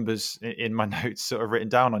many numbers in my notes sort of written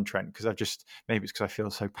down on Trent, because maybe it's because I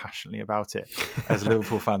feel so passionately about it as a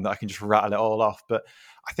Liverpool fan that I can just rattle it all off. But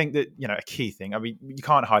I think that, a key thing, I mean, you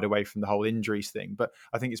can't hide away from the whole injuries thing, but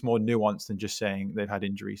I think it's more nuanced than just saying they've had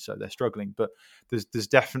injuries, so they're struggling. But there's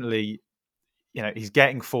definitely, he's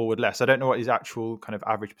getting forward less. I don't know what his actual kind of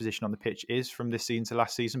average position on the pitch is from this season to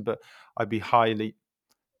last season, but I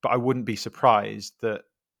wouldn't be surprised to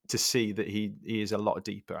see that he is a lot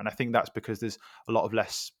deeper. And I think that's because there's a lot of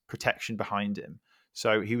less protection behind him.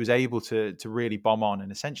 So he was able to really bomb on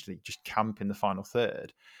and essentially just camp in the final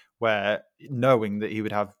third, where knowing that he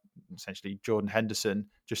would have essentially Jordan Henderson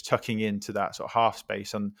just tucking into that sort of half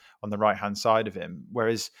space on the right-hand side of him.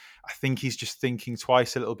 Whereas I think he's just thinking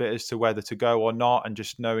twice a little bit as to whether to go or not, and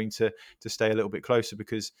just knowing to stay a little bit closer,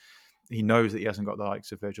 because he knows that he hasn't got the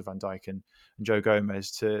likes of Virgil van Dijk and Joe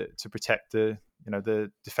Gomez to protect the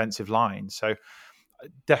defensive line. So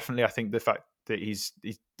definitely, I think the fact that his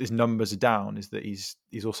numbers are down is that he's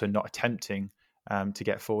also not attempting to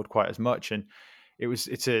get forward quite as much. And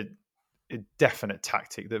it's a definite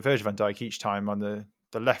tactic that Virgil van Dijk each time on the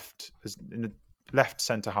left, in the left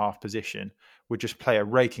centre half position, would just play a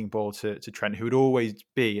raking ball to Trent, who would always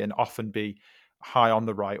be and often be high on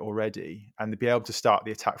the right already, and they'd be able to start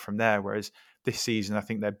the attack from there. Whereas this season, I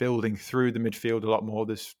think they're building through the midfield a lot more.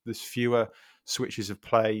 There's fewer switches of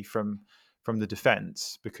play from the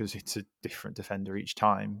defence, because it's a different defender each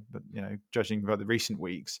time. But judging by the recent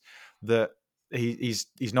weeks, that he's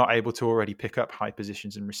not able to already pick up high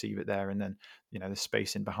positions and receive it there, and then there's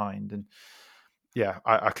space in behind. And yeah,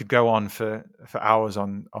 I could go on for hours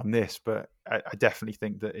on this, but I definitely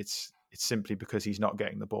think that it's simply because he's not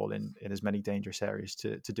getting the ball in as many dangerous areas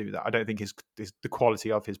to do that. I don't think the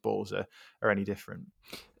quality of his balls are any different.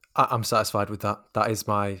 I'm satisfied with that. That is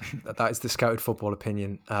the scouted football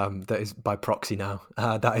opinion. That is by proxy now.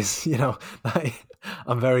 That is,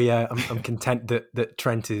 I'm very, I'm content that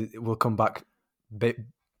Trent will come back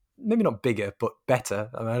maybe not bigger, but better.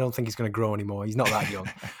 I mean, I don't think he's going to grow anymore. He's not that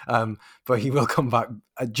young. But he will come back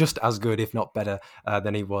just as good, if not better,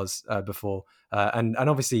 than he was before. And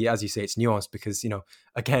obviously, as you say, it's nuanced because,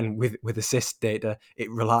 again, with assist data,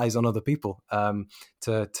 it relies on other people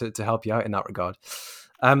to help you out in that regard.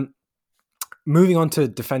 Moving on to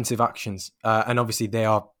defensive actions, and obviously they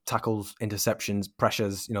are tackles, interceptions,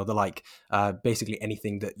 pressures, the like, basically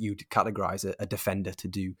anything that you'd categorize a defender to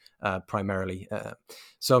do primarily.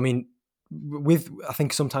 So, I mean, I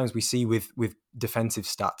think sometimes we see with defensive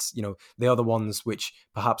stats, they are the ones which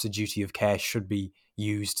perhaps a duty of care should be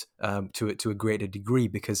used to a greater degree,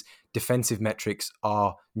 because defensive metrics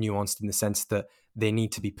are nuanced in the sense that they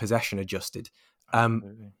need to be possession adjusted.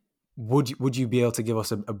 Would you be able to give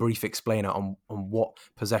us a brief explainer on what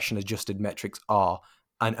possession adjusted metrics are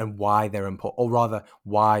and why they're important, or rather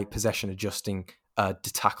why possession adjusting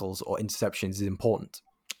to tackles or interceptions is important?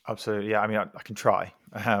 Absolutely, yeah. I mean, I can try,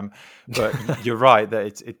 but you're right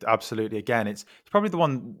that it absolutely, again, it's probably the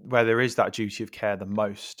one where there is that duty of care the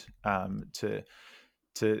most. You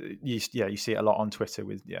see it a lot on Twitter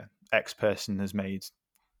with X person has made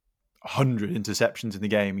 100 interceptions in the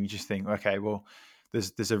game, and you just think, okay, well,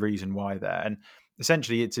 there's a reason why there. And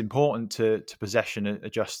essentially, it's important to possession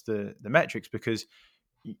adjust the metrics, because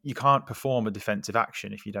you can't perform a defensive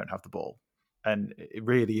action if you don't have the ball. And it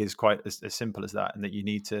really is quite as simple as that, and that you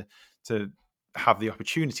need to have the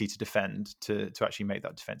opportunity to defend to actually make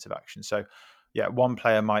that defensive action. So yeah, one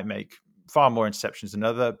player might make far more interceptions than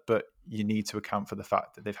another, but you need to account for the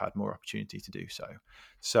fact that they've had more opportunity to do so.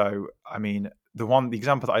 So, I mean, the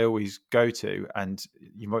example that I always go to, and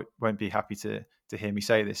you won't be happy to hear me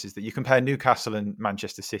say this, is that you compare Newcastle and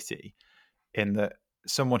Manchester City, in that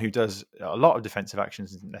someone who does a lot of defensive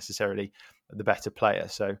actions isn't necessarily the better player.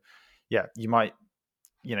 So yeah, you might,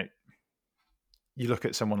 you look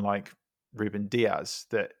at someone like Ruben Diaz,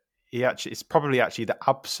 that it's probably the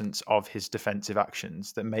absence of his defensive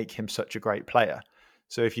actions that make him such a great player.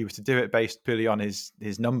 So if you were to do it based purely on his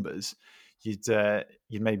numbers, you'd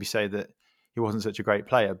maybe say that he wasn't such a great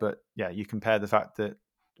player. But yeah, you compare the fact that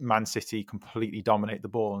Man City completely dominate the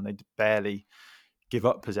ball and they barely give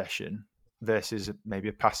up possession versus maybe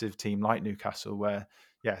a passive team like Newcastle, where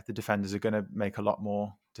the defenders are going to make a lot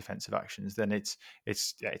more defensive actions, then it's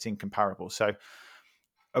incomparable. So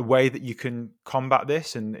a way that you can combat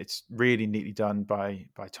this, and it's really neatly done by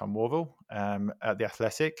Tom Worville at The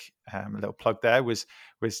Athletic. A little plug there was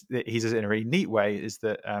he does it in a really neat way, is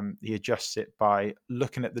that he adjusts it by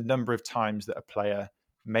looking at the number of times that a player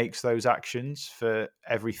makes those actions for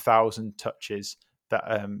every 1,000 touches that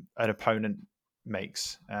an opponent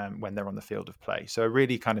makes when they're on the field of play. So a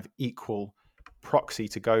really kind of equal proxy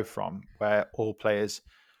to go from, where all players,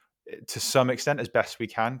 to some extent, as best we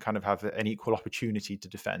can, kind of have an equal opportunity to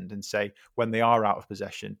defend, and say when they are out of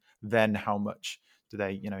possession, then how much do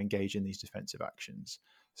they engage in these defensive actions.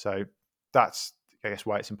 So that's, I guess,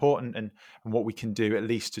 why it's important, and what we can do at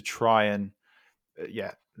least to try and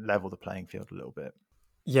level the playing field a little bit.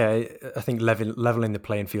 Yeah, I think leveling the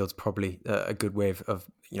playing field is probably a good way of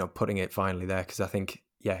putting it finally there, because I think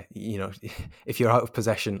if you're out of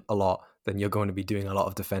possession a lot, then you're going to be doing a lot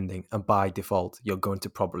of defending, and by default you're going to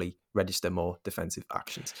probably register more defensive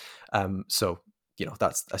actions. So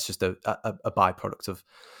that's just a byproduct of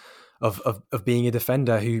being a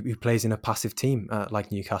defender who plays in a passive team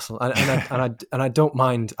like Newcastle, and I don't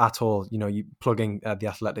mind at all you plugging The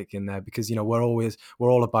Athletic in there, because we're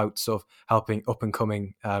all about sort of helping up and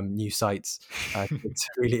coming new sites to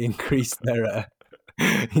really increase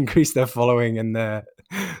their following and their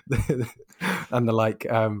and the like.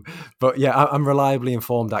 But yeah, I'm reliably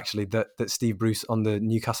informed actually that Steve Bruce on the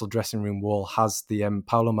Newcastle dressing room wall has the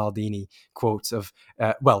Paolo Maldini quote of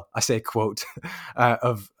I say quote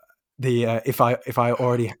of the if I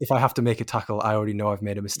have to make a tackle, I already know I've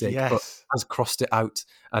made a mistake. Yes. But has crossed it out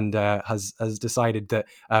and has decided that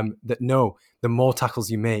no, the more tackles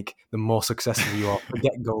you make, the more successful you are.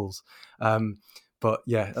 Forget goals. But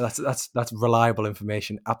yeah, that's reliable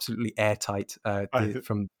information, absolutely airtight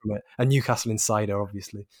from a Newcastle insider,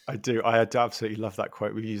 obviously. I do absolutely love that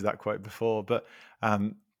quote. We've used that quote before, but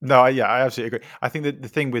no, I absolutely agree. I think that the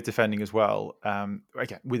thing with defending as well,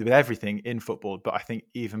 again, with everything in football, but I think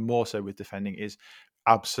even more so with defending, is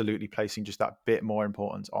absolutely placing just that bit more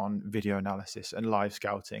importance on video analysis and live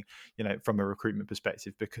scouting, from a recruitment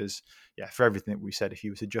perspective, because for everything that we said, if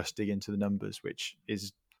you were to just dig into the numbers, which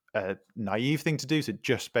is a naive thing to do, to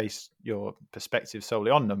just base your perspective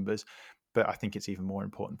solely on numbers. But I think it's even more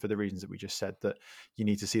important for the reasons that we just said, that you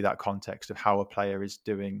need to see that context of how a player is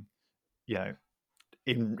doing,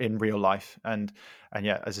 in real life. And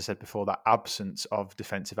as I said before, that absence of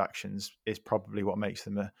defensive actions is probably what makes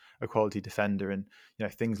them a quality defender. And,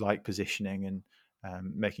 things like positioning and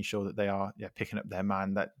making sure that they are picking up their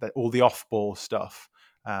man, that all the off-ball stuff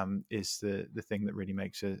is the thing that really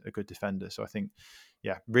makes a good defender. So I think,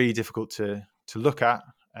 really difficult to look at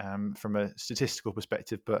from a statistical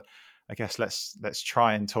perspective, but I guess let's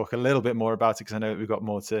try and talk a little bit more about it, because I know that we've got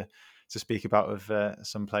more to speak about of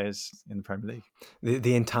some players in the Premier League.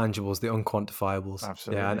 The intangibles, the unquantifiables.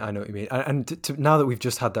 Absolutely. Yeah, I know what you mean. And now that we've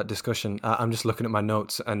just had that discussion, I'm just looking at my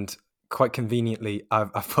notes, and quite conveniently,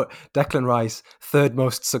 I've put Declan Rice, third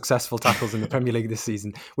most successful tackles in the Premier League this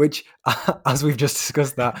season, which, as we've just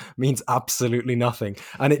discussed, that means absolutely nothing.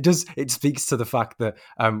 And it speaks to the fact that,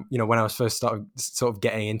 when I was first sort of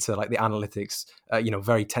getting into like the analytics,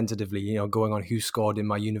 very tentatively, going on who scored in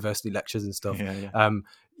my university lectures and stuff. Yeah.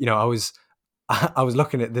 I was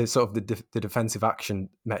looking at the sort of the defensive action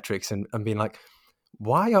metrics and being like,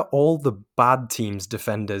 why are all the bad teams'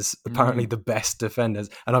 defenders apparently the best defenders?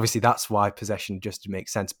 And obviously that's why possession just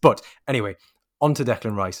makes sense. But anyway, on to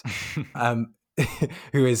Declan Rice,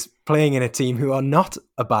 who is playing in a team who are not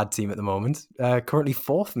a bad team at the moment, currently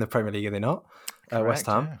fourth in the Premier League, are they not? Correct, West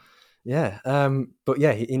Ham. Yeah. But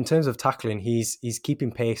yeah, in terms of tackling, he's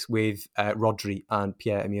keeping pace with Rodri and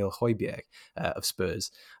Pierre-Emile Højbjerg of Spurs.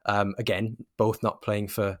 Again, both not playing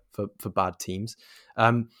for bad teams.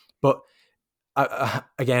 But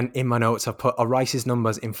Again, in my notes, I've put, are Rice's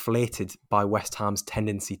numbers inflated by West Ham's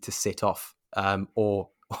tendency to sit off? Or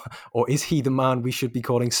is he the man we should be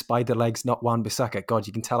calling Spider Legs, not Wan-Bissaka? God,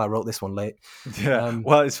 you can tell I wrote this one late. Yeah,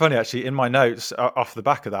 well, it's funny actually. In my notes, off the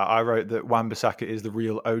back of that, I wrote that Wan-Bissaka is the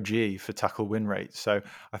real OG for tackle win rate. So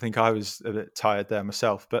I think I was a bit tired there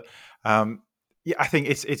myself. But yeah, I think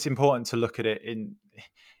it's important to look at it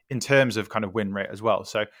in terms of kind of win rate as well.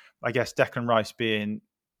 So I guess Declan Rice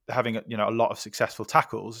having a lot of successful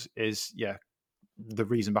tackles is the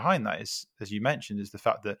reason behind that is, as you mentioned, is the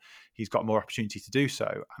fact that he's got more opportunity to do so.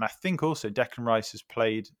 And I think also Declan Rice has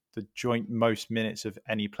played the joint most minutes of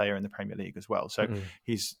any player in the Premier League as well. So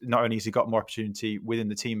he's not only has he got more opportunity within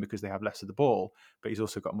the team because they have less of the ball, but he's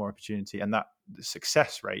also got more opportunity. And that the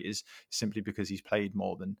success rate is simply because he's played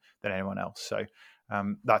more than anyone else. So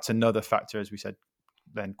that's another factor, as we said.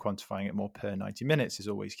 Then quantifying it more per 90 minutes is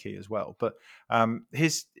always key as well. But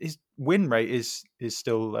his win rate is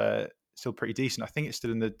still pretty decent. I think it's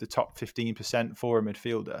still in the top 15% for a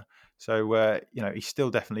midfielder. So he's still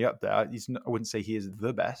definitely up there. I wouldn't say he is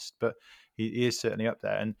the best, but he is certainly up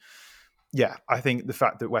there. And yeah, I think the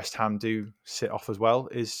fact that West Ham do sit off as well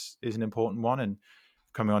is an important one. And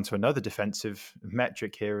coming on to another defensive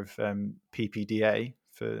metric here of PPDA,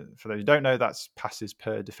 for those who don't know, that's passes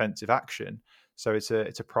per defensive action. So it's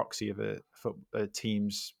a proxy of a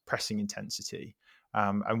team's pressing intensity.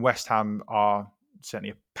 And West Ham are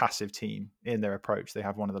certainly a passive team in their approach. They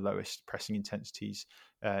have one of the lowest pressing intensities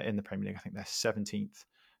in the Premier League. I think they're 17th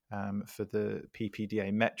for the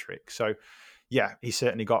PPDA metric. So yeah, he's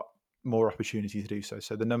certainly got more opportunity to do so.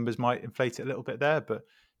 So the numbers might inflate it a little bit there, but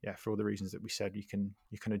yeah, for all the reasons that we said, you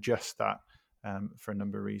can adjust that for a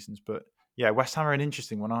number of reasons. But yeah, West Ham are an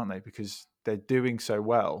interesting one, aren't they? Because they're doing so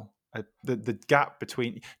well. The gap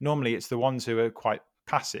between, normally it's the ones who are quite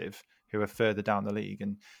passive who are further down the league.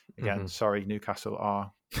 And again, sorry, Newcastle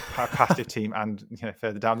are a passive team and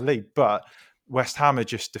further down the league. But West Ham are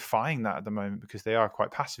just defying that at the moment because they are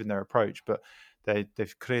quite passive in their approach, but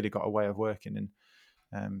they've clearly got a way of working in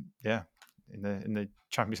the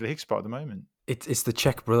Champions League spot at the moment. It's the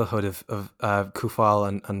Czech brotherhood of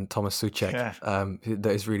Kufal and Thomas Souček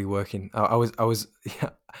that is really working.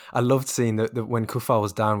 I loved seeing that when Kufal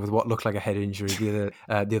was down with what looked like a head injury the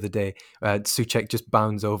other day. Souček just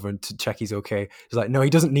bounds over and to check he's okay. He's like, no, he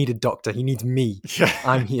doesn't need a doctor. He needs me. Yeah.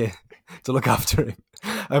 I'm here to look after him.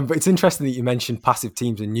 But it's interesting that you mentioned passive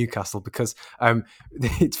teams in Newcastle because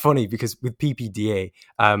it's funny because with PPDA.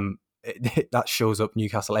 That shows up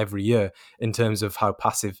Newcastle every year in terms of how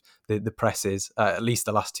passive the press is, at least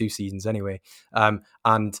the last two seasons anyway.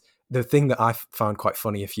 And the thing that I found quite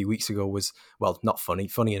funny a few weeks ago was, well, not funny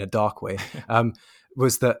in a dark way,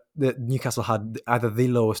 was that Newcastle had either the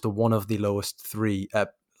lowest or one of the lowest three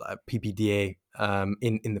PPDA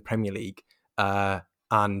in the Premier League,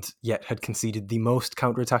 and yet had conceded the most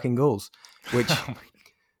counter-attacking goals, which...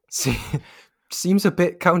 seems a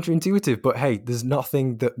bit counterintuitive, but hey, there's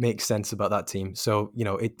nothing that makes sense about that team. So,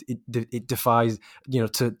 it defies,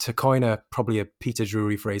 to coin probably a Peter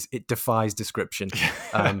Drury phrase, it defies description.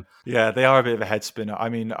 Yeah, they are a bit of a head spinner. I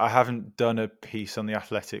mean, I haven't done a piece on The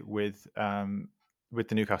Athletic with the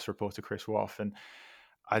Newcastle reporter, Chris Waugh, and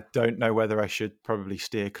I don't know whether I should probably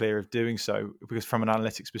steer clear of doing so because from an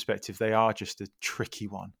analytics perspective, they are just a tricky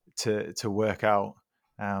one to work out.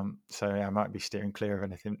 So yeah, I might be steering clear of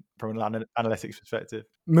anything from an analytics perspective.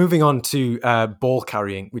 Moving on to ball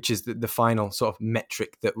carrying, which is the final sort of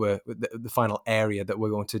metric that the final area that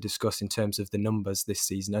we're going to discuss in terms of the numbers this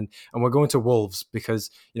season, and we're going to Wolves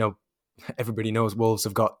because everybody knows Wolves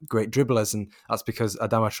have got great dribblers, and that's because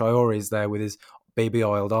Adama Traoré is there with his baby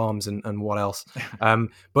oiled arms and what else.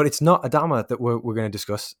 But it's not Adama that we're going to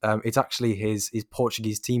discuss. It's actually his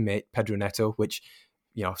Portuguese teammate Pedro Neto, which.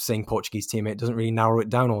 Saying Portuguese teammate doesn't really narrow it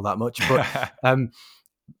down all that much, but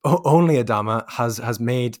only Adama has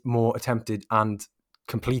made more attempted and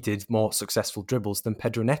completed more successful dribbles than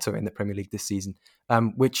Pedro Neto in the Premier League this season,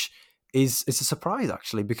 which is a surprise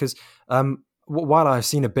actually, because while I've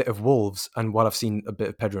seen a bit of Wolves and while I've seen a bit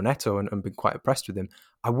of Pedro Neto and been quite impressed with him,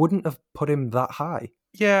 I wouldn't have put him that high.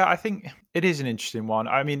 Yeah, I think it is an interesting one.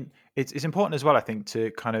 I mean, it's important as well, I think,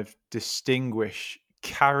 to kind of distinguish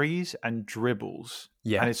carries and dribbles.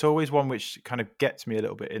 Yeah. And it's always one which kind of gets me a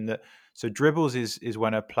little bit in that. So dribbles is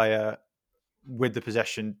when a player with the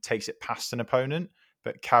possession takes it past an opponent,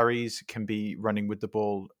 but carries can be running with the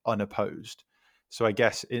ball unopposed. So I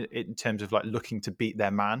guess in terms of like looking to beat their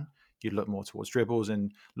man, you'd look more towards dribbles,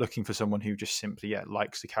 and looking for someone who just simply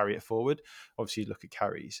likes to carry it forward. Obviously, you look at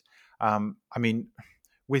carries. I mean,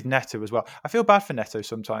 with Neto as well. I feel bad for Neto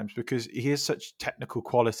sometimes because he has such technical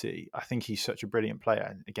quality. I think he's such a brilliant player.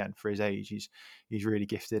 And again, for his age, he's really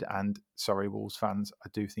gifted. And sorry, Wolves fans, I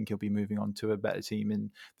do think he'll be moving on to a better team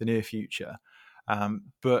in the near future.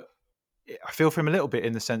 But I feel for him a little bit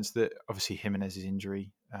in the sense that obviously Jimenez's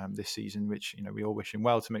injury this season, which we all wish him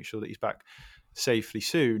well to make sure that he's back safely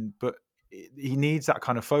soon. But he needs that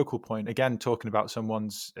kind of focal point. Again, talking about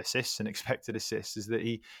someone's assists and expected assists, is that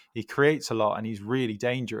he creates a lot and he's really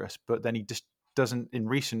dangerous, but then he just doesn't, in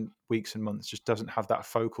recent weeks and months, just doesn't have that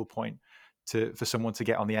focal point for someone to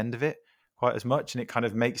get on the end of it quite as much, and it kind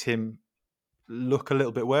of makes him look a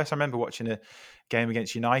little bit worse. I remember watching a game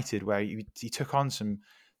against United where he took on some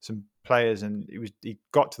players and he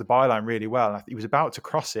got to the byline really well. And he was about to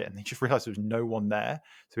cross it and he just realised there was no one there,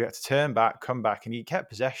 so he had to turn back, come back, and he kept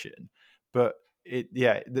possession. But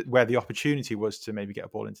where the opportunity was to maybe get a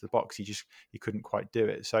ball into the box, he couldn't quite do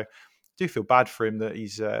it. So I do feel bad for him that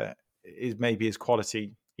is maybe his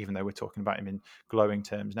quality, even though we're talking about him in glowing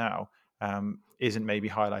terms now, isn't maybe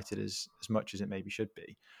highlighted as much as it maybe should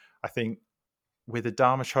be. I think with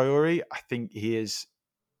Adama Traoré, I think he's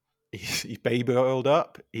baby oiled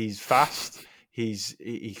up. He's fast. He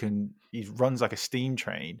runs like a steam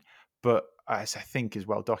train. But as I think is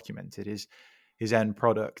well documented, his end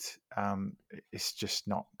product is just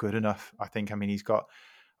not good enough. I think. I mean, he's got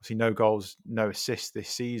obviously no goals, no assists this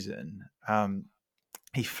season.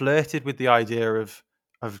 He flirted with the idea of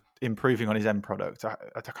improving on his end product.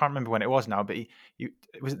 I can't remember when it was now, but he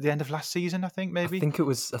was at the end of last season, I think maybe. I think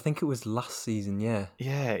it was last season. Yeah.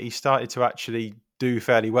 Yeah, he started to actually do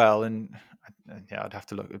fairly well, and I'd have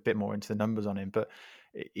to look a bit more into the numbers on him, but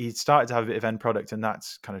he started to have a bit of end product, and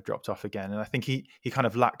that's kind of dropped off again. And I think he kind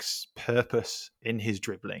of lacks purpose in his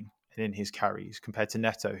dribbling and in his carries compared to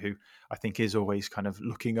Neto, who I think is always kind of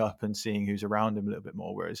looking up and seeing who's around him a little bit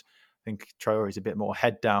more, whereas I think Traoré is a bit more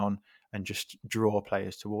head down and just draw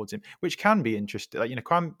players towards him, which can be interesting,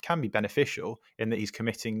 can be beneficial in that he's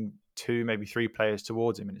committing 2, maybe 3 players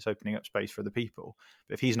towards him and it's opening up space for other people.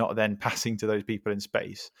 But if he's not then passing to those people in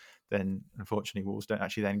space, then unfortunately Wolves don't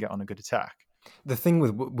actually then get on a good attack. The thing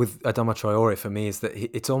with Adama Traoré for me is that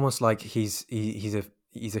it's almost like he's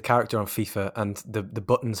a character on FIFA and the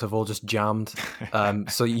buttons have all just jammed.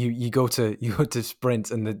 So you go to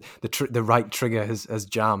sprint and the right trigger has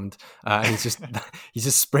jammed, and he's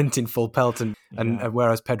just sprinting full pelt, and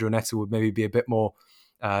whereas Pedro Neto would maybe be a bit more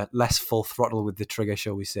less full throttle with the trigger,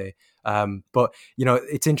 shall we say? But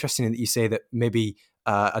it's interesting that you say that maybe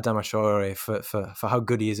Adama Traoré for how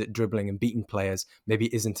good he is at dribbling and beating players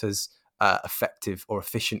maybe isn't as effective or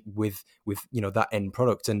efficient with that end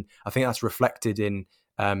product, and I think that's reflected in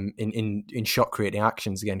shot creating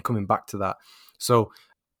actions. Again, coming back to that, so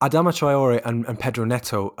Adama Traoré and Pedro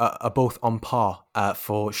Neto are both on par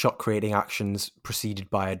for shot creating actions preceded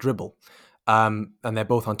by a dribble, and they're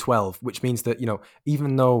both on 12, which means that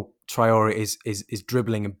even though Traoré is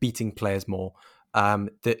dribbling and beating players more,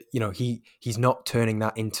 he's not turning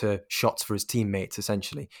that into shots for his teammates.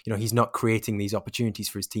 Essentially, he's not creating these opportunities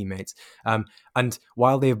for his teammates. And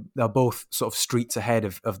while they're both sort of streets ahead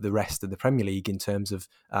of the rest of the Premier League in terms of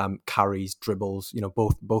carries, dribbles,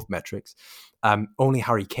 both metrics, only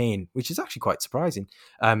Harry Kane, which is actually quite surprising,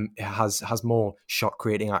 has more shot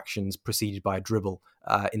creating actions preceded by a dribble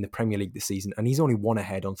in the Premier League this season, and he's only 1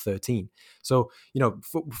 ahead on 13. So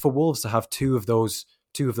for Wolves to have two of those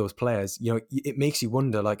players, it makes you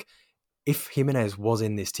wonder, like, if Jimenez was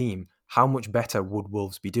in this team, how much better would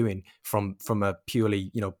Wolves be doing from a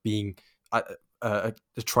purely, being a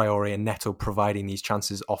Traoré and Neto providing these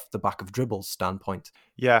chances off the back of dribbles standpoint?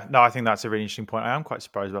 Yeah, no, I think that's a really interesting point. I am quite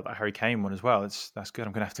surprised about that Harry Kane one as well. That's good.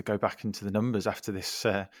 I'm going to have to go back into the numbers after this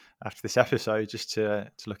episode just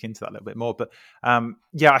to look into that a little bit more. But I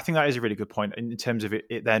think that is a really good point in terms of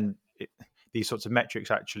it. These sorts of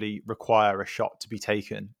metrics actually require a shot to be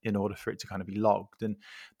taken in order for it to kind of be logged. And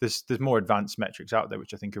there's more advanced metrics out there,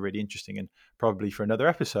 which I think are really interesting, and probably for another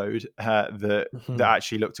episode that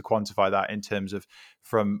actually look to quantify that in terms of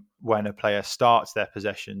from when a player starts their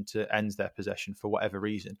possession to ends their possession for whatever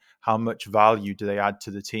reason, how much value do they add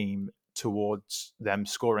to the team towards their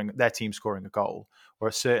team scoring a goal,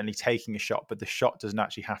 or certainly taking a shot, but the shot doesn't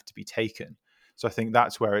actually have to be taken. So I think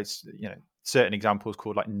that's where it's, certain examples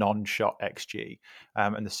called like non-shot XG,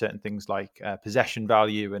 and there's certain things like possession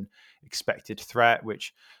value and expected threat,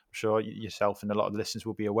 which I'm sure yourself and a lot of the listeners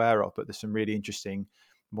will be aware of, but there's some really interesting,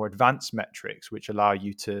 more advanced metrics which allow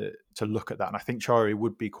you to look at that. And I think Traoré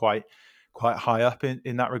would be quite high up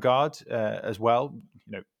in that regard as well,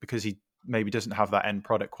 because he maybe doesn't have that end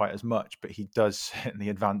product quite as much, but he does certainly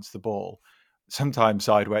advance the ball sometimes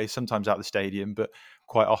sideways, sometimes out the stadium, but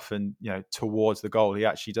quite often, towards the goal. He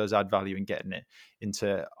actually does add value in getting it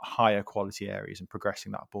into higher quality areas and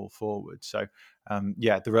progressing that ball forward. So,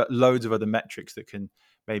 there are loads of other metrics that can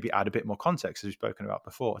maybe add a bit more context, as we've spoken about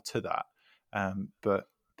before, to that. But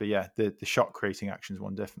yeah, the shot creating actions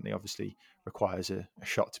one definitely obviously requires a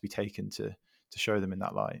shot to be taken to show them in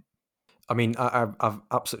that light. I mean, I've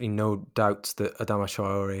absolutely no doubts that Adama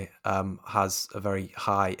Traoré has a very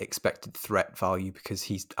high expected threat value, because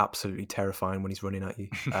he's absolutely terrifying when he's running at you.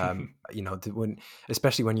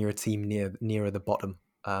 Especially when you're a team nearer the bottom.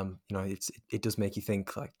 It does make you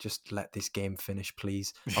think, like, just let this game finish,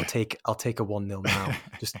 please. I'll take a 1-0 now.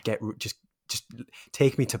 Just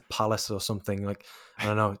take me to Palace or something. Like, I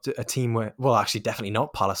don't know, a team where, well, actually definitely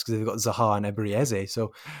not Palace, because they've got Zaha and Eberechi.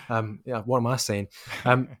 So what am I saying?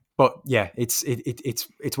 But yeah,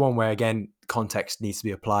 it's one where, again, context needs to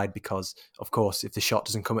be applied, because of course, if the shot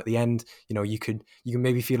doesn't come at the end, you can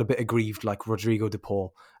maybe feel a bit aggrieved, like Rodrigo de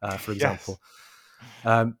Paul, for example.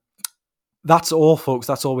 Yes. That's all, folks.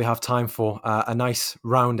 That's all we have time for. A nice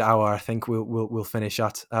round hour, I think we'll finish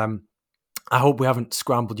at. I hope we haven't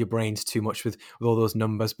scrambled your brains too much with all those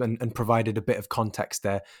numbers, and provided a bit of context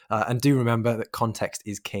there. And do remember that context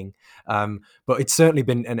is king. But it's certainly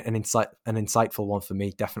been an insightful one for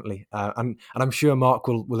me, definitely. And I'm sure Mark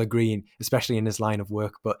will agree, especially in his line of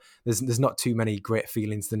work. But there's not too many great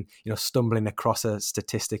feelings than stumbling across a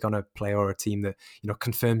statistic on a player or a team that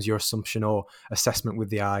confirms your assumption or assessment with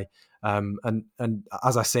the eye. And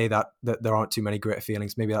as I say that there aren't too many greater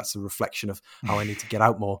feelings, maybe that's a reflection of how I need to get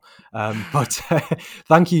out more. But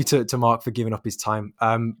thank you to Mark for giving up his time.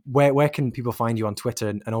 Where can people find you on Twitter,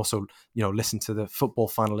 and also listen to the Football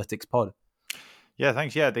Fanalytics pod? Yeah,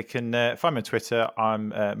 thanks. Yeah, they can find me on Twitter.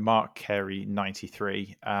 I'm Mark Carey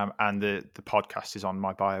 93, and the podcast is on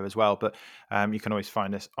my bio as well. But you can always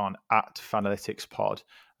find us on @Fanalyticspod.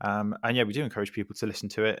 And yeah, we do encourage people to listen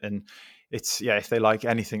to it. And it's, if they like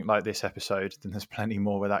anything like this episode, then there's plenty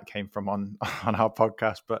more where that came from on our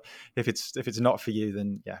podcast. But if it's not for you,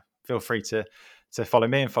 then feel free to follow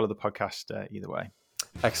me and follow the podcast either way.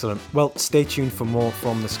 Excellent. Well, stay tuned for more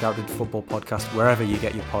from the Scouted Football Podcast wherever you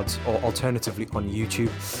get your pods, or alternatively on YouTube.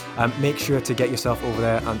 Make sure to get yourself over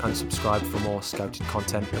there and subscribe for more Scouted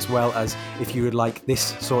content, as well as, if you would like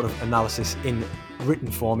this sort of analysis in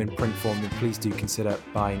written form, in print form, then please do consider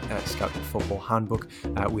buying a Scouted Football Handbook.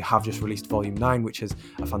 We have just released Volume 9, which is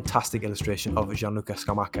a fantastic illustration of Gianluca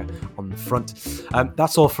Scamacca on the front.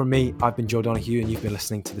 That's all from me. I've been Joe Donoghue, and you've been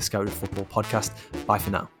listening to the Scouted Football Podcast. Bye for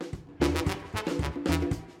now.